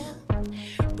game, yeah.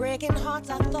 Breaking hearts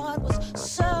I thought was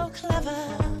so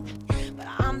clever, but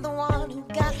I'm the one who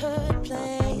got hurt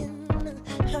playing.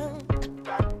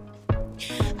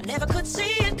 I never could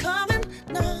see it coming,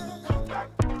 no.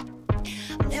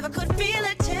 I never could feel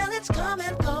it till it's come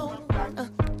and go.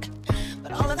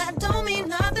 But all of that don't mean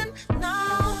nothing,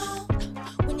 no.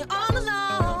 When you're all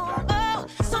alone, oh,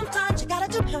 sometimes you gotta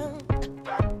do.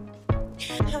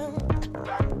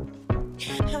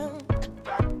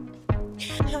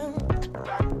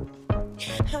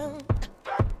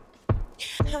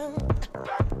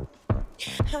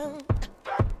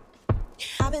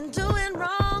 I've been doing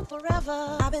wrong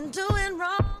forever. I've been doing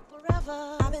wrong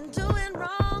forever. I've been doing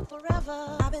wrong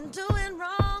forever. I've been doing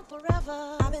wrong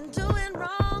forever. I've been doing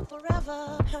wrong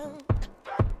forever.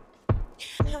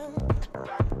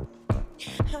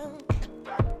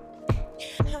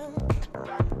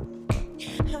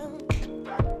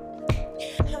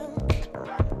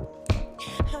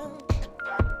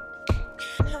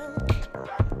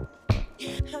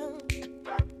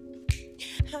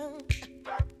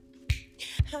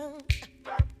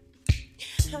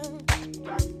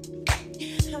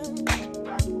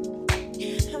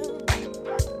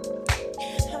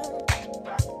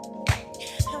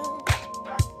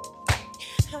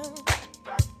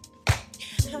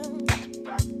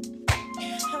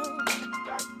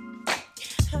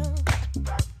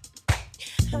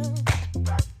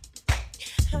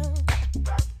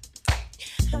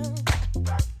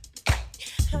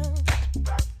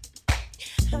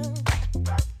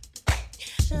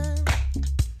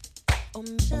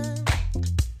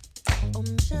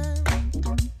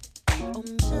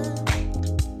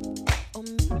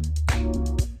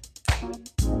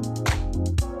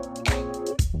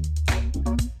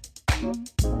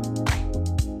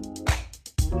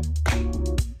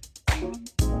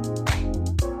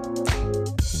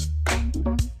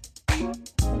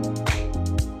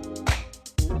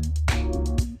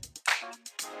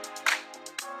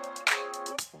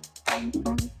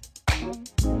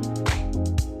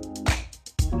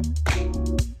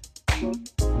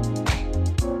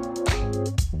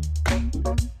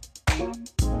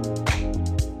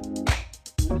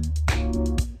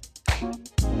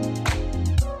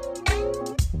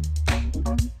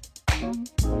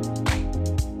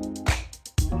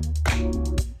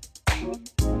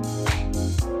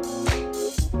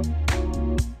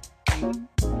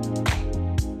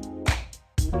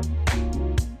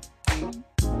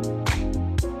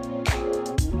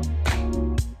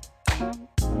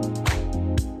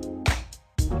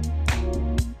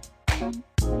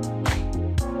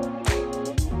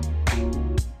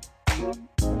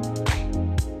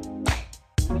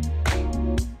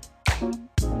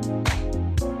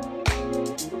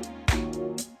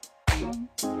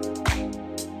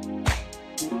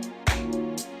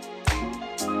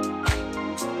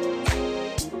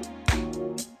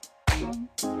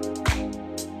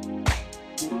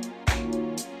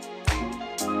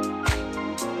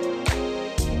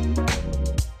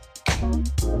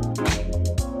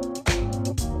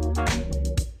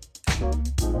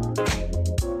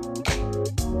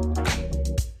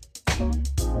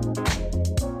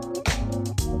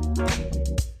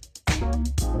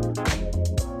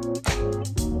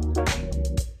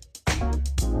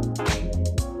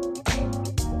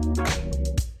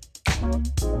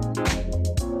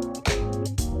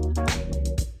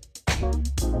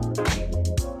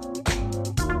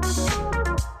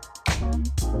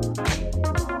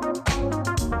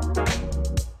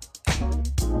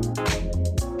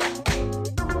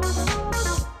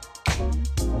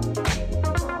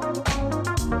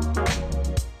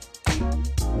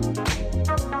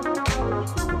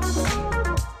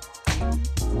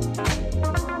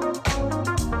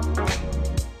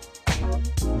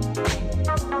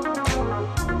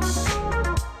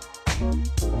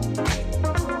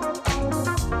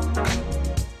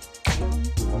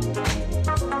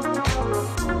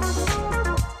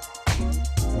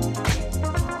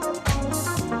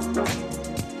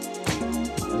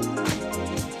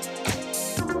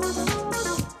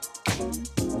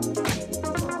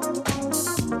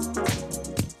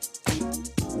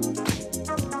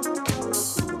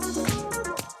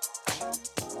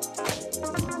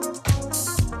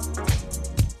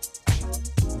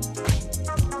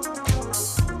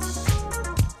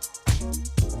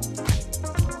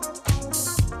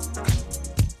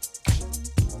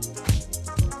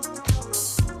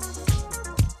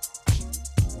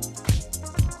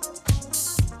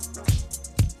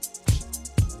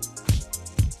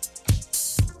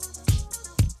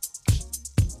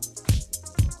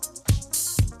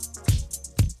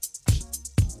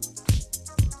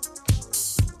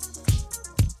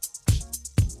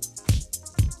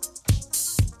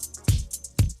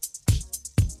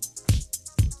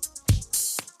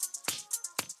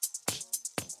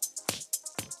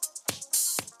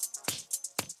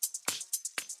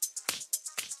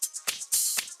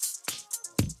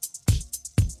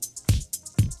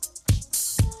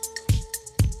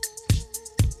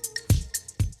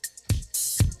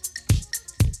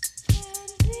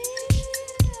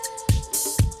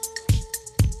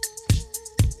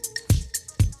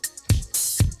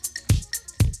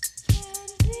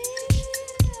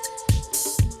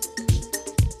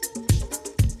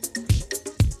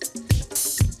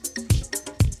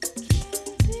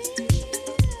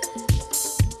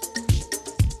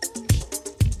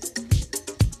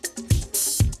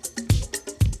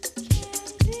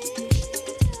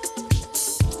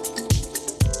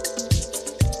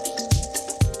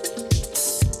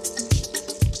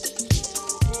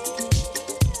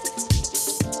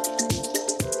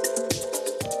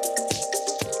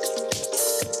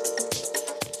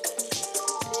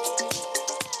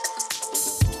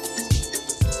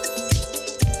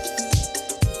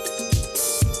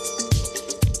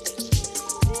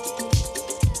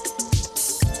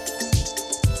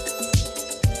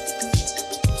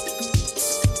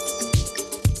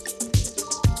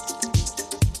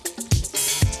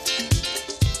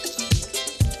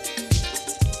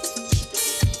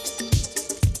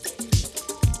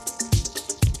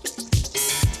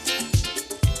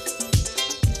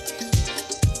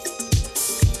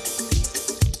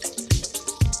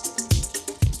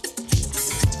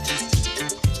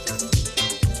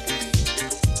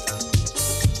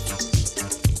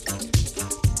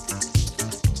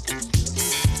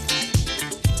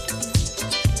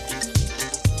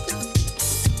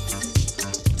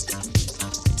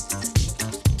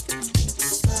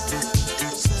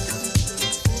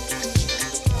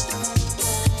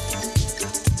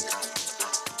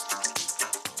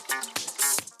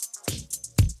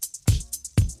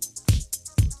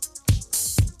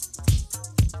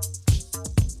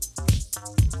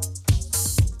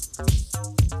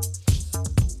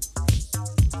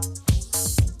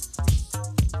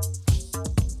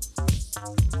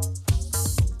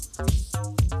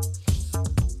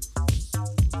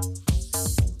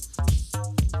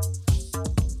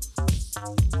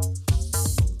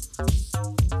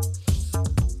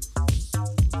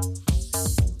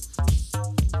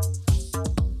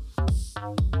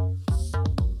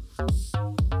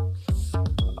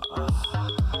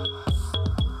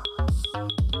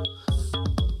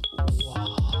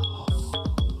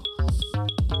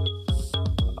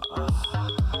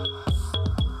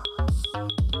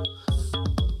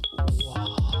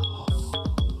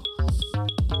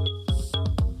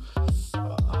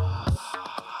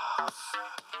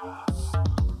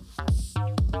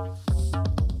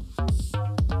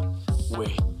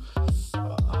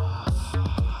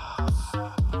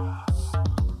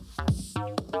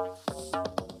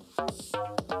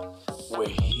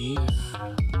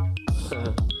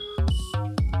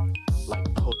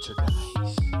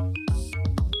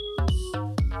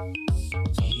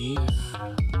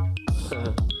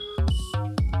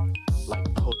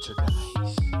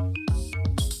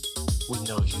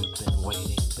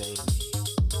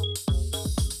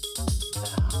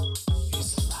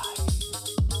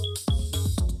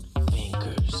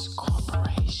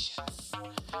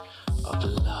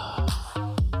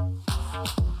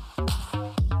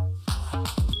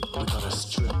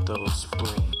 Those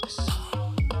bricks.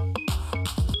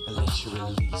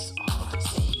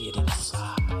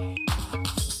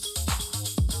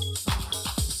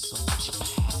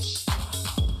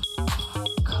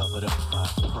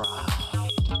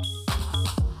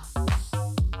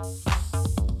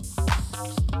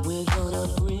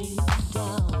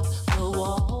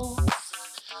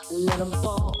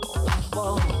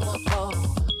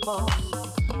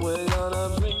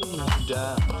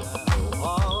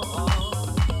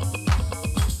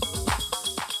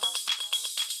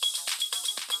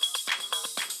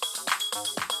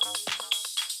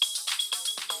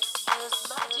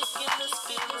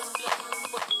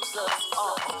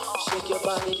 your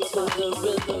body to the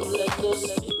rhythm, let the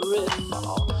spirit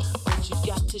fall. But you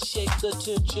got to shake the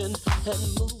tension and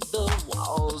move the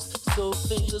walls, so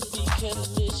fingers we can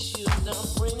miss you. Now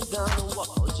bring down the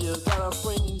walls, you gotta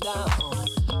bring down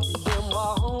them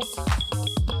walls.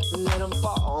 Let them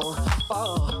fall,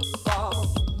 fall, fall.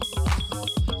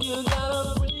 You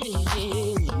gotta bring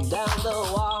down the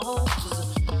walls.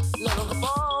 Let them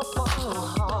fall,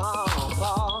 fall,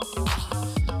 fall.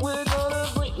 We're gonna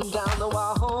bring down the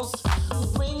walls.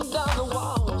 Bring down the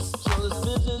walls. So let's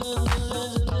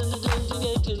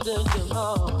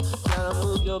gotta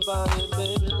move your body,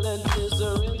 baby. Let this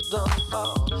rhythm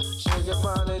fall. Shake your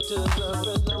body to the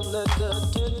rhythm. Let the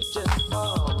tension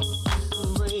fall.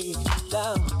 Bring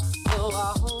down the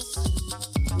walls.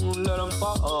 Let them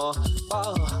fall,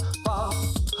 fall, fall,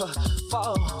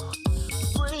 fall.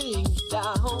 Bring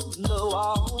down the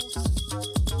walls.